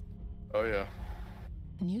distance. Oh yeah.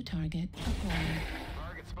 New target acquired.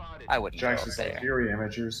 Target spotted. I wouldn't go Jackson's there. Fury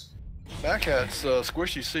Imagers. That cat's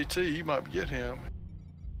squishy CT. You might get him.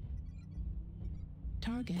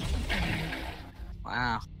 Target acquired.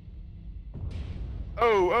 Wow.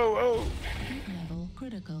 Oh. Heat level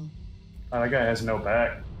critical. Oh, that guy has no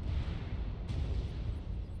back.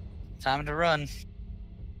 Time to run.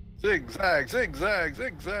 Zigzag.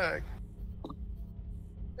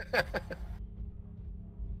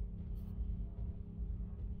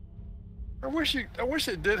 I wish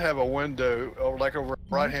it did have a window, or like over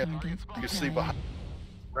right hand, you could see behind.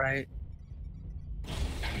 Right.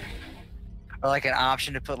 Or like an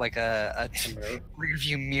option to put like a rear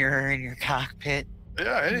view mirror in your cockpit.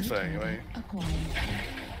 Yeah, anything. I mean,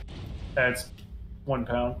 That's 1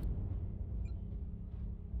 pound.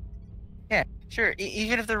 Yeah, sure.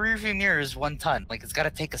 Even if the rear view mirror is 1 ton, like it's got to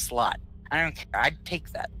take a slot. I don't care. I'd take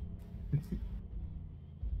that.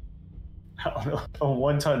 A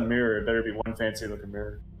 1 ton mirror. It better be one fancy looking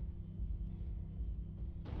mirror.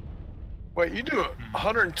 wait, you do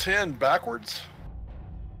 110 backwards?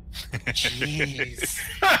 Jeez.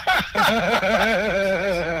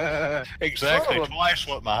 Exactly Son of a- twice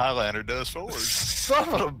what my Highlander does forward. Son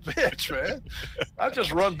of a bitch, man! I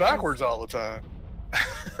just run backwards all the time.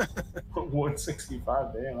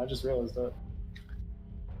 165. Damn, I just realized that.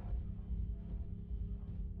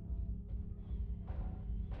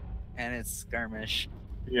 And it's skirmish.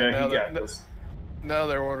 Yeah, Now he got that- this. Now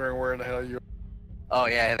they're wondering where in the hell you are. Oh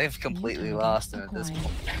yeah, they've completely lost him at this point.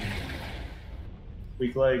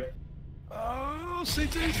 Weak leg. Oh,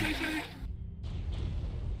 CT.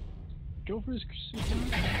 Go for his.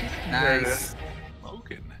 There it Nice. is.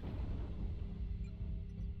 Smoking.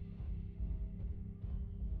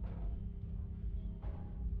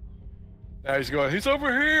 Now he's going. He's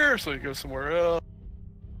over here, so he goes somewhere else.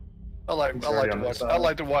 I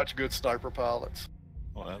like to watch good sniper pilots,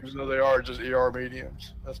 Well, even though they are just ER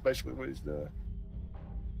mediums. That's basically what he's doing.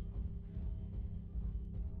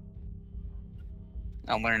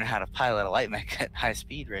 I'm learning how to pilot a light mech at high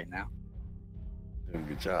speed right now. Doing a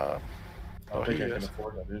good job. I don't think he I can is.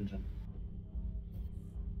 afford that engine.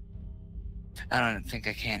 I don't think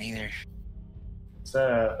I can either. Is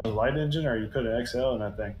that a light engine, or you put an XL in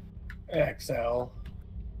that thing? XL.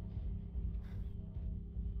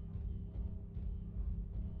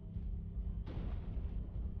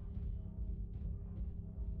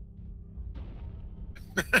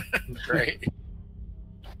 Great.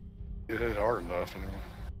 It hit hard enough. Anyway.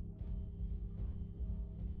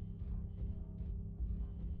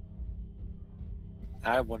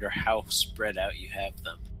 I wonder how spread out you have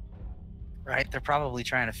them. Right? They're probably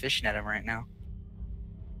trying to fishnet him right now.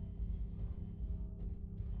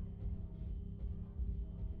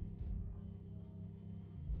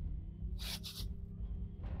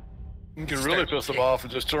 You can really piss them off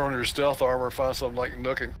and just turn on your stealth armor and find something like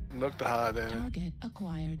Nook to hide in. Target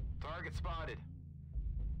acquired. Target spotted.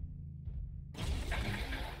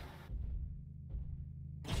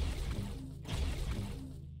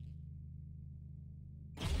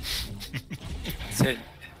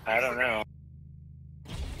 I don't know.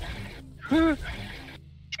 The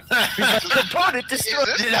opponent destroyed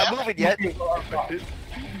it. Not moving yet.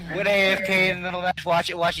 With AFK in the middle of that. Watch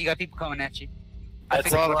it. You got people coming at you. That's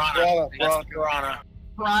the piranha. That's the piranha.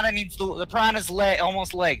 Piranha needs the piranha's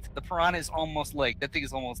almost legged. The piranha is almost legged. That thing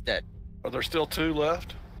is almost dead. Are there still 2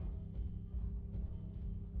 left?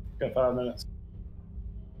 Got 5 minutes.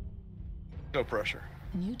 No pressure.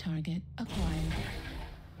 New target acquired.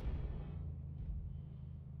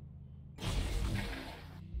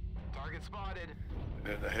 Target spotted.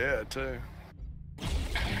 In the head too. Heat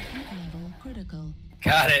level critical.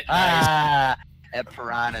 Got it. Ah, that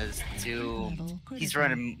piranha's doomed. Level He's critical.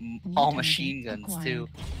 running New all target machine guns acquired. too.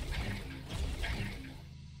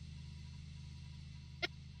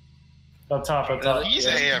 Up top. He's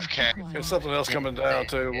AFK. There's something else coming down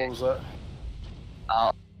too. What was that?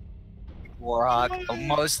 Warhawk, a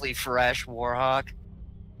mostly fresh Warhawk.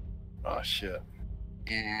 Oh shit.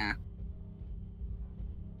 Yeah.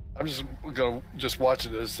 I'm just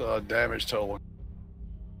watching his damage total.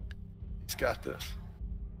 He's got this.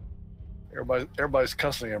 Everybody's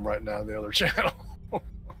cussing him right now on the other channel.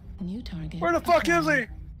 New target. Where the fuck is acquired.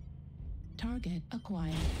 he? Target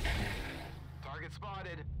acquired. Target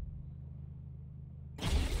spotted.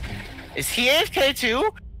 Is he AFK too?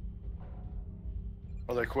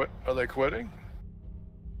 Are they quitting?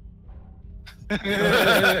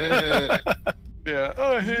 Yeah,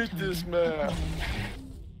 I hate this map.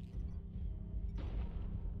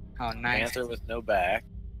 Oh, nice. Panther with no back.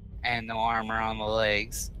 And no armor on the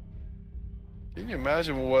legs. Can you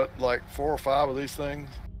imagine what like 4 or 5 of these things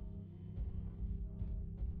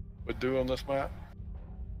would do on this map?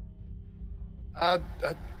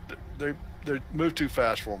 They move too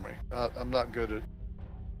fast for me. I'm not good at.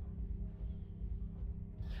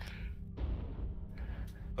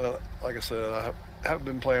 Like I said, I haven't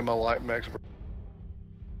been playing my light mechs.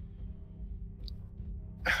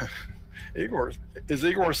 Is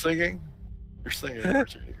Igor singing? You're singing,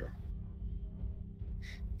 aren't you, Igor?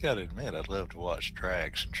 Gotta admit, I'd love to watch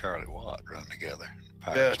Drax and Charlie Watt run together.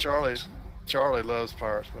 Yeah, Charlie loves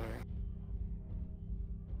Pirates Movie.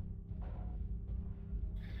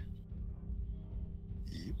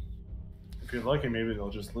 If you're lucky, maybe they'll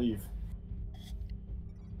just leave.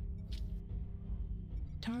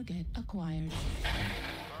 Target acquired.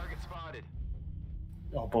 Target spotted.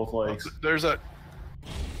 Oh, both legs. There's a.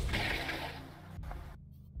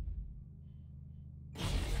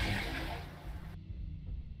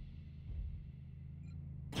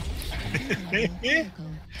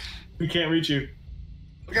 We can't reach you.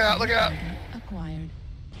 Look out! Look out! Acquired.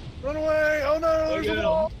 Run away! Oh no! There's a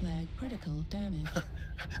wall. Flag critical damage.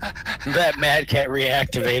 That Mad Cat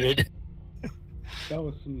reactivated. That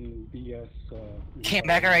was some BS. Came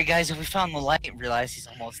back, alright, guys. If we found the light, realized he's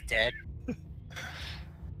almost dead. It's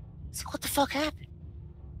like, what the fuck happened?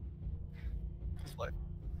 It's like,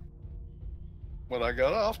 when I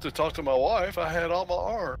got off to talk to my wife, I had all my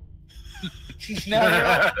arm. Now they're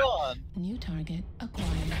all gone. New target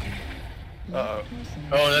acquired. Uh-oh.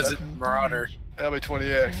 Oh, that's a Marauder. That'll be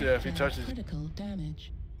 20x, yeah, if he touches. Critical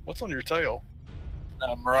damage. What's on your tail?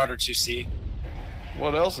 Marauder 2C.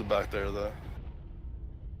 What else is back there, though?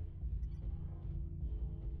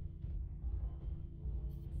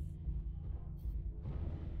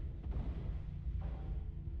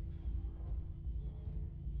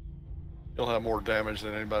 You'll have more damage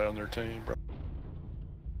than anybody on their team, bro.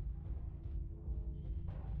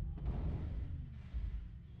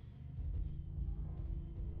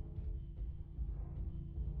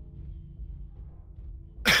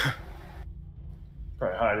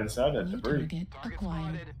 Probably hide inside that New debris. target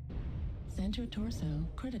acquired. Center torso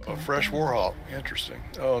critical. A fresh damage. warhawk. Interesting.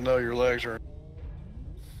 Oh no, your legs are.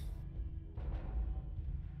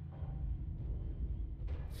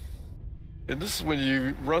 And this is when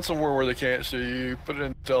you run somewhere where they can't see you, put it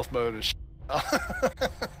in stealth mode and oh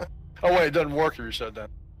wait, it doesn't work if you shut down.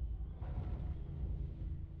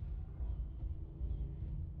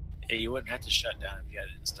 Yeah, you wouldn't have to shut down if you had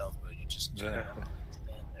it in stealth mode. You just stand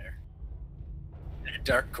there in a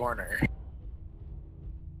dark corner.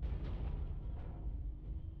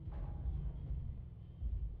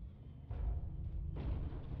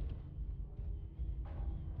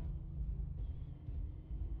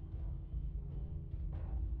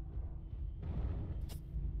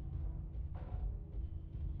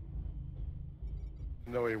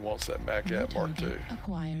 No, he wants that Mac New at Mark II. target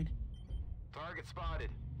acquired. Target spotted.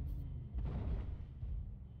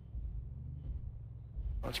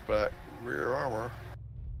 Hunchback, rear armor.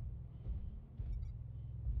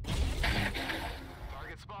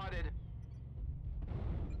 Target spotted.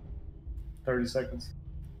 30 seconds.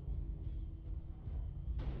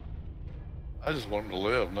 I just want him to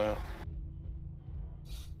live now.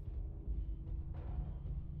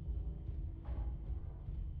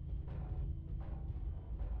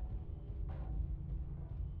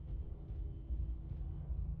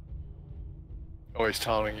 Oh, he's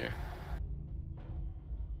taunting you.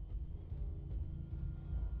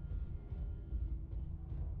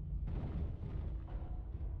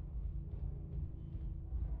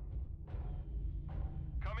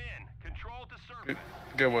 Come in. Control to surface.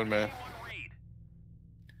 Good one, man. Read.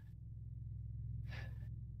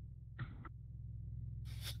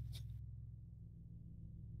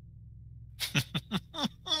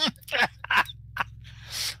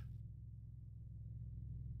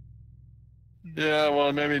 Yeah,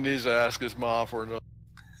 well, maybe he needs to ask his mom for another.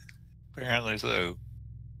 Apparently so.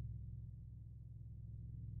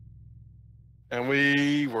 And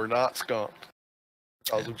we were not skunked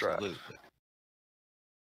because of draft. Absolutely.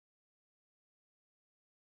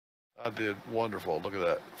 I did wonderful. Look at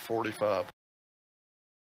that, 45.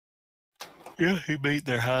 Yeah, he beat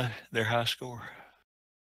their high score.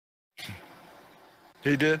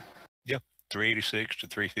 He did? Yep, 386 to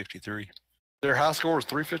 353. Their high score was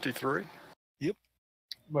 353? Yep.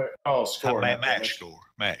 But score. Match score.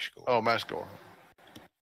 Match score. Oh, match score.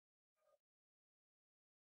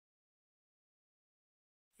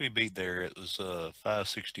 We beat there. It was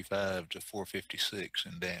 565 to 456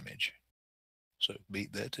 in damage. So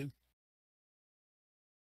beat that too.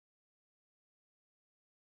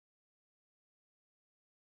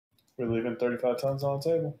 We're leaving 35 tons on the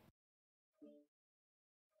table.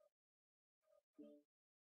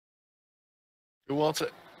 Who wants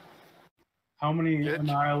it? How many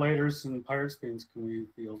Annihilators and Pirate Spains can we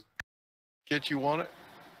field? Get you want it?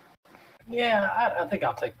 Yeah, I think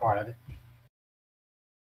I'll take part of it.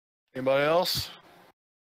 Anybody else?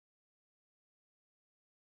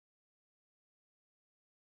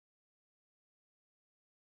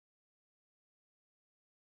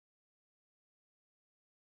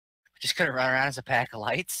 Just gonna run around as a pack of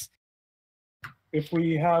lights. If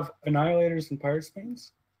we have Annihilators and Pirate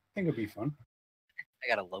Spains, I think it'd be fun. I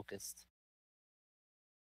got a locust.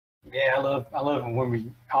 Yeah, I love it when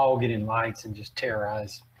we all get in lights and just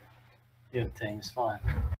terrorize the other thing. It's fun.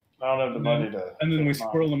 I don't have the money to. And then we fix mine.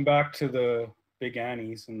 squirrel them back to the big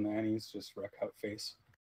Annies, and the Annies just wreck out face.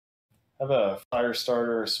 I have a fire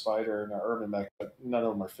starter, a spider, and an urban mech, but none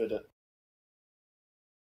of them are fitted.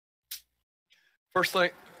 First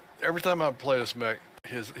thing, every time I play this mech,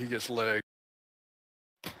 he gets leg.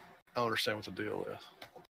 I don't understand what the deal is.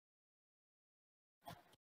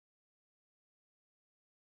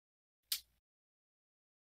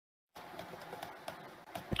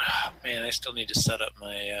 Oh, man, I still need to set up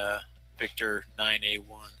my Victor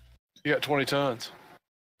 9A1. You got 20 tons.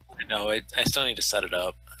 No, I still need to set it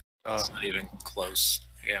up. It's not even close.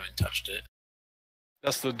 I haven't touched it.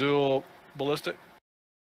 That's the dual ballistic?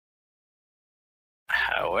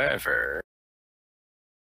 However...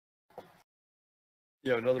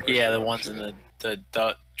 Yeah, another. Yeah, the ones in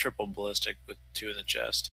the triple ballistic with 2 in the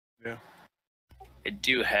chest. Yeah. I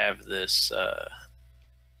do have this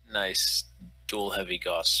nice dual heavy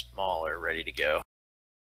Gauss smaller ready to go.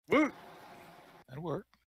 Woo! That'll work.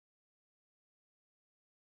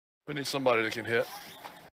 We need somebody that can hit.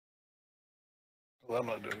 Well, I'm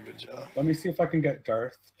not doing a good job. Let me see if I can get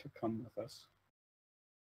Darth to come with us.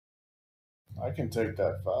 I can take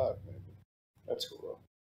that 5, maybe. That's cool.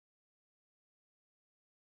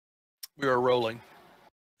 We are rolling.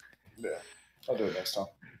 Yeah, I'll do it next time.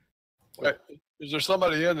 Hey, is there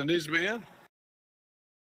somebody in that needs to be in?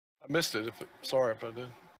 I missed it. Sorry if I did.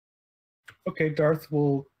 Okay, Darth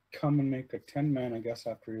will come and make a 10-man, I guess,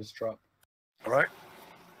 after his drop. All right.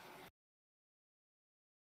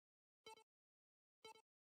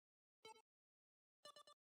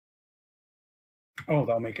 Oh,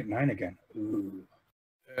 they'll make it 9 again. Ooh.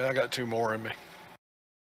 Yeah, I got 2 more in me.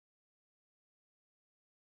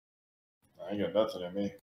 I ain't got nothing in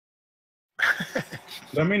me.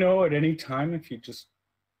 Let me know at any time if you just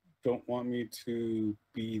don't want me to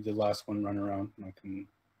be the last one run around, and I can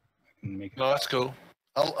make it. No, that's cool.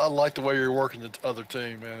 I like the way you're working the other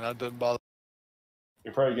team, man. That doesn't bother.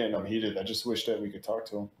 You're probably getting them heated. I just wish that we could talk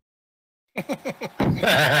to them.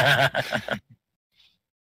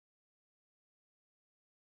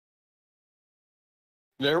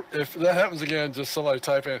 If that happens again, just somebody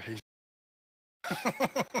type in he.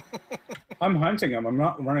 I'm hunting them. I'm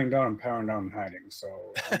not running down and powering down and hiding, so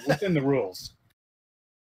I'm within the rules.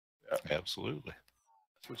 Yeah. Absolutely.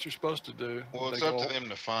 That's what you're supposed to do. Well, it's up to them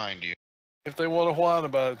to find you. If they want to whine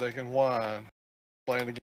about it, they can whine. Playing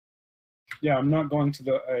the game. Yeah, I'm not going to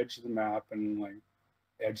the edge of the map and like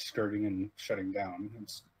edge skirting and shutting down.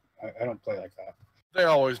 I don't play like that. They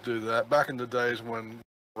always do that. Back in the days when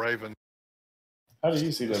Raven, how do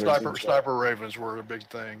you see that? Sniper ravens were a big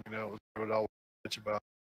thing. You know, they would always bitch about.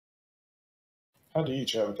 How do you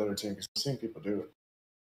chat with other teams? Because I've seen people do it.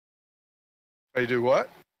 They do what?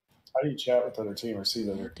 How do you chat with other team or see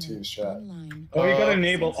the other team's chat? Oh, you gotta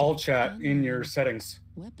enable all chat in your settings,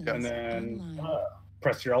 and then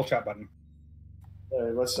press your all chat button.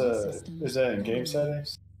 What's is that in game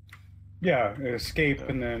settings? Yeah, escape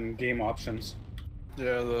and then game options.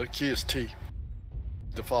 Yeah, the key is T.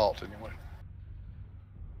 Default anyway.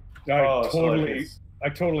 I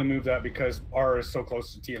totally moved that because R is so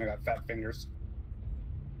close to T and I got fat fingers.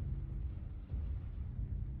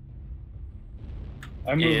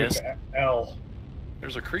 I moved it to L.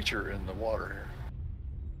 There's a creature in the water here.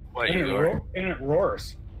 What and it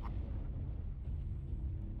roars.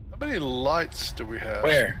 How many lights do we have?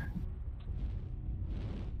 Where?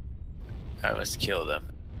 I must kill them.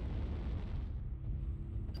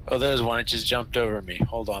 Oh, there's one that just jumped over me.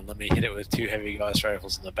 Hold on, let me hit it with 2 heavy Gauss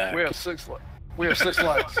rifles in the back. We have 6 lights. We have 6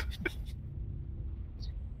 lights.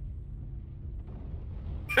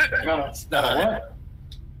 What?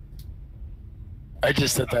 I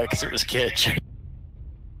just said that because it was kitsch.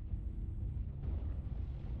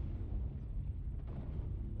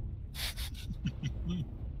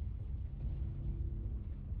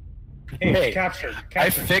 Hey, captured.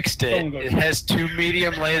 I fixed it. It has 2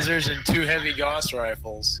 medium lasers and 2 heavy Gauss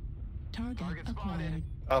rifles. Target acquired.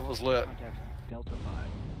 I was lit. Delta 5.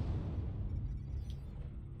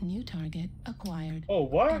 New target acquired. Oh,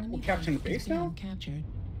 what? We're capturing the base now? Captured.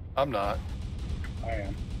 I'm not. I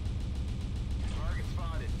am.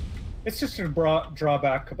 It's just to draw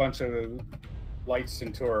back a bunch of lights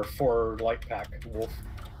into our 4 light pack wolf.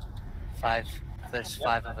 5. There's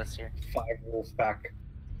 5 of us here. 5 wolf pack.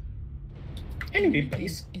 Enemy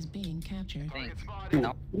base is being captured.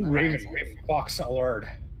 No. Raven walks all hard.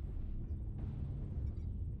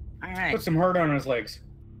 All right. Put some hard on his legs.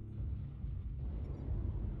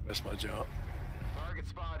 Missed my jump. Target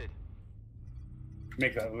spotted.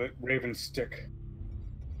 Make that Raven stick.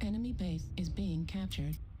 Enemy base is being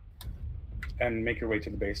captured. And make your way to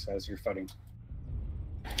the base as you're fighting.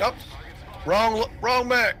 Oh, wrong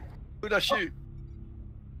mech. Who'd I shoot?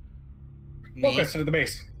 Focus to the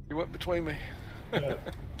base. You went between me.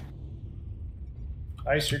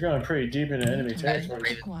 Ice, you're going pretty deep into enemy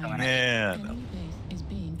territory. Man.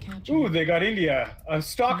 Ooh, they got India. A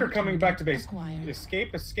stalker coming back to base.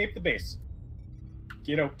 Escape the base.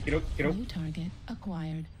 Get out. New target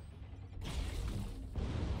acquired.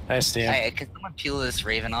 Hi, Stan. Hey, can someone peel this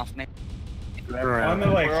Raven off me? On the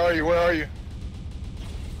leg. Where are you?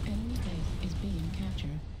 Enemy base is being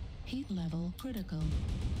captured. Heat level critical.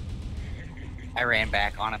 I ran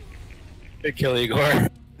back on him. Good kill, Igor.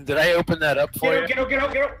 Did I open that up for you? Get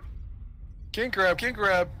out. King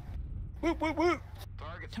crab. Whoop.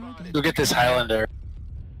 Target. Go get this Highlander.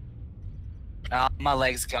 Oh, my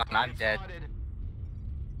leg's gone. I'm dead.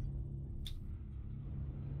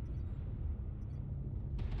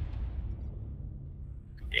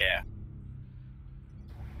 Yeah.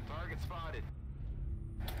 Target spotted.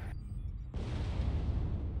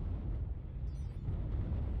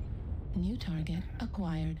 New target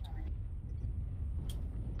acquired.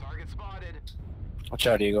 Target spotted. Watch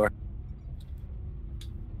out, Igor.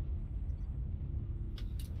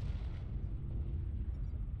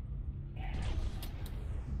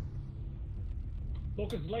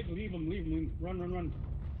 Focus leg, leave him. Run.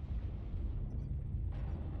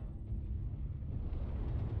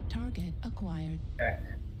 Target acquired.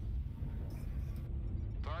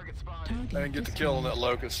 Target spotted. Target I didn't get the destroyed. kill on that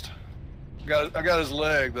locust. I got his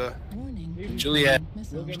leg. Warning. Juliet.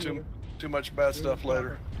 Missile. There's too much bad stuff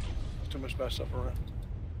later. Too much bad stuff around.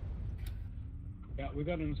 Yeah, we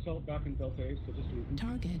got an assault back in Delta A, so just leave him.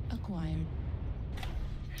 Target acquired.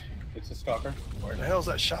 It's a stalker. Where the hell's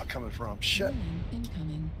that shot coming from? Shit. Warning.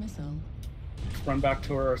 Incoming missile. Run back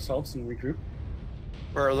to our assaults and regroup.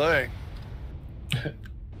 Where are they?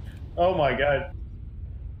 Oh my god.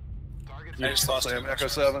 I just lost Sam, Echo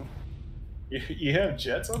 7. You have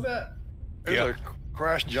jets on that? There's a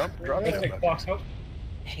crash drop Let's shot. take box out.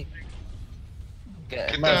 Good.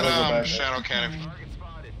 Get Might as well go that back. shadow cannon. Target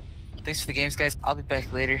spotted. Thanks for the games, guys. I'll be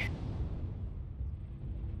back later.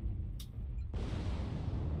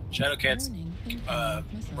 Shadowcat's Warning. Incoming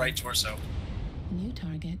missile. right torso. New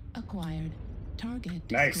target acquired. Target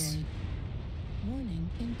Nice. destroyed. Warning.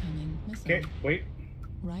 Incoming missile. Okay, wait.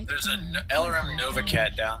 Right. There's a arm LRM missile Nova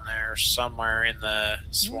Cat down there somewhere in the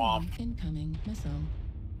fired. swamp. Warning. Incoming missile.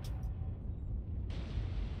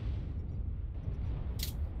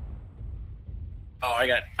 Oh, I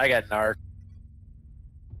got narc.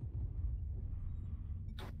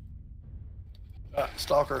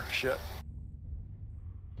 Stalker. Shit.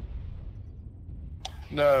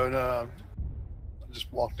 No. I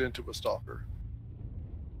just walked into a stalker.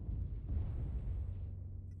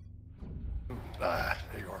 There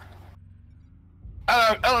you are.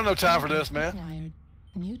 I don't know time for this, man. Acquired.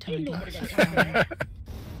 New target acquired.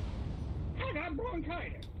 I got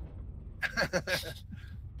bronchitis.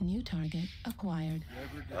 New target acquired.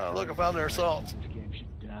 Look, I found their assaults. This game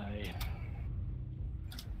should die.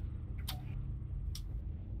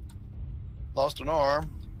 Lost an arm.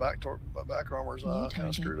 Back armor's New kind of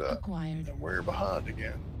target screwed up. acquired. And we're behind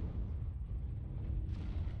again.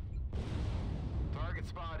 Target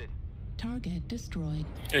spotted. Target destroyed.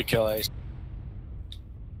 Good kill, Ace.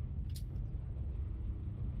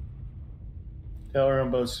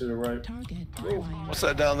 LRM boats to the right. Target acquired. What's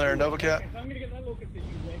that down there, Nova Cat? I'm gonna get that locust that you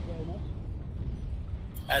leg almost.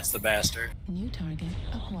 That's the bastard. New target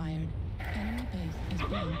acquired. Enemy base is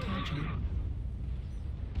being captured.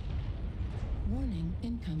 Warning.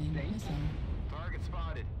 Incoming missile. Target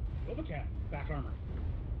spotted. Nova Cat, back armor.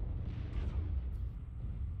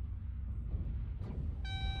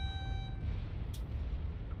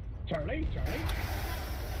 Charlie.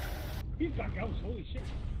 He's back out. Holy shit.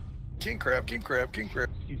 King crab.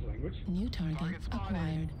 Excuse language. New target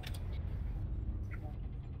acquired.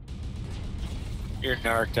 You're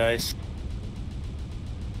narc, Dice.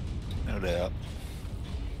 No doubt.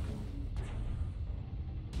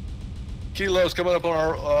 Kilo's coming up on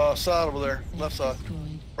our side over there. Left side.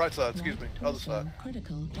 Destroyed. Right side, excuse me. Right Other side. torso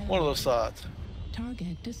critical One of damage. those sides.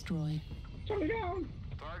 Target destroyed. Charlie down.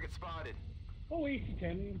 Target spotted. Oh,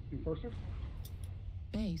 AC-10 enforcer.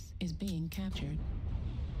 Base is being captured.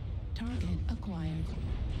 Target acquired.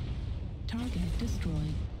 Target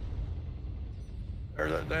destroyed.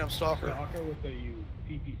 There's that damn stalker. Stalker with the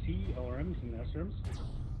PPC, LRMs, and SRMs.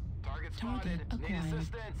 Target acquired.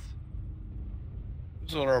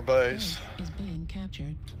 It's on our base. Is being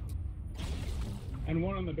captured. And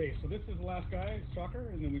one on the base. So this is the last guy, Stalker,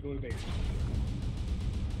 and then we go to base.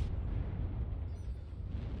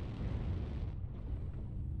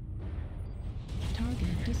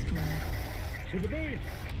 Target destroyed. To the base.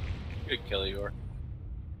 Good kill, Yor.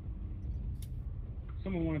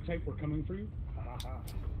 Someone want to type, we're coming for you? Ha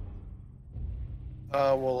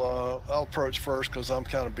ha. Well, I'll approach first because I'm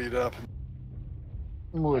kind of beat up.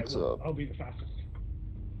 What's up? I'll be the fastest.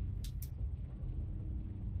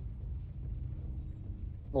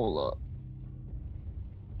 Hold up.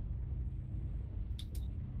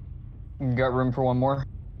 You got room for one more?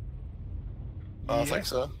 I think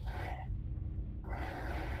so.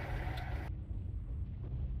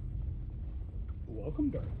 Welcome,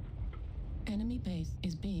 Darth. Enemy base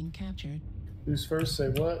is being captured. Who's first? Say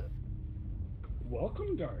what?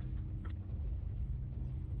 Welcome, Darth.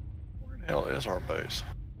 Where the hell is our base?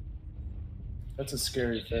 That's a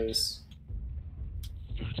scary face.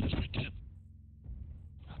 Don't touch my tip.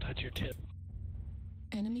 I'll touch your tip.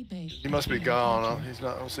 Enemy base. He must be gone. He's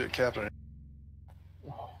not. I don't see a captain.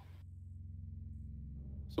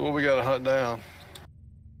 So what we got to hunt down?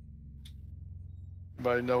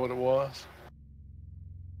 Anybody know what it was?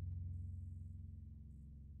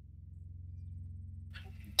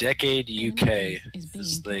 Decade UK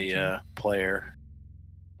is the player.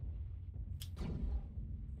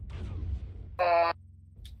 I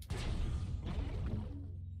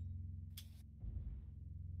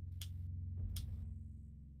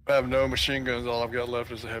have no machine guns. All I've got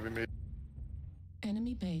left is a heavy medium.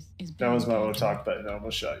 Enemy base is That being was my little captured. talk button. I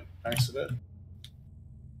almost shot you. Accident.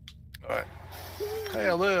 All right. Hey,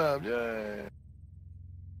 I lived. Yay.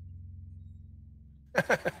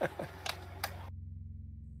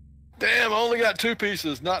 Damn, I only got 2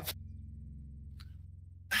 pieces, not.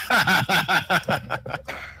 That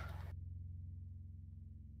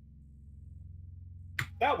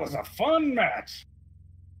was a fun match.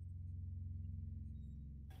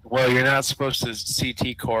 Well, you're not supposed to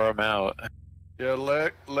CT core them out. Yeah,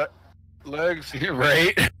 legs.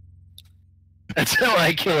 Right? Until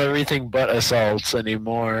I kill everything but assaults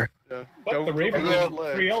anymore. Yeah. But the Raven go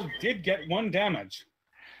legs. 3L did get 1 damage.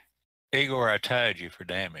 Igor, I tied you for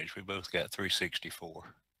damage. We both got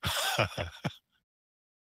 364.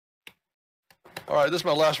 All right, this is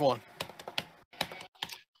my last one.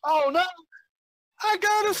 Oh no! I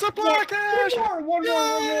got a supply cache. One more.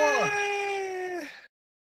 Yay!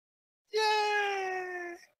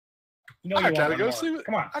 No, I you gotta want go one see more. what.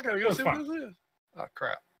 Come on. I gotta It go was see fun. what this is. Oh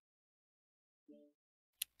crap!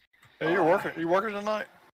 Hey, you're working. You working tonight?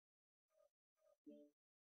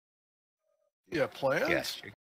 You have plans? Yes.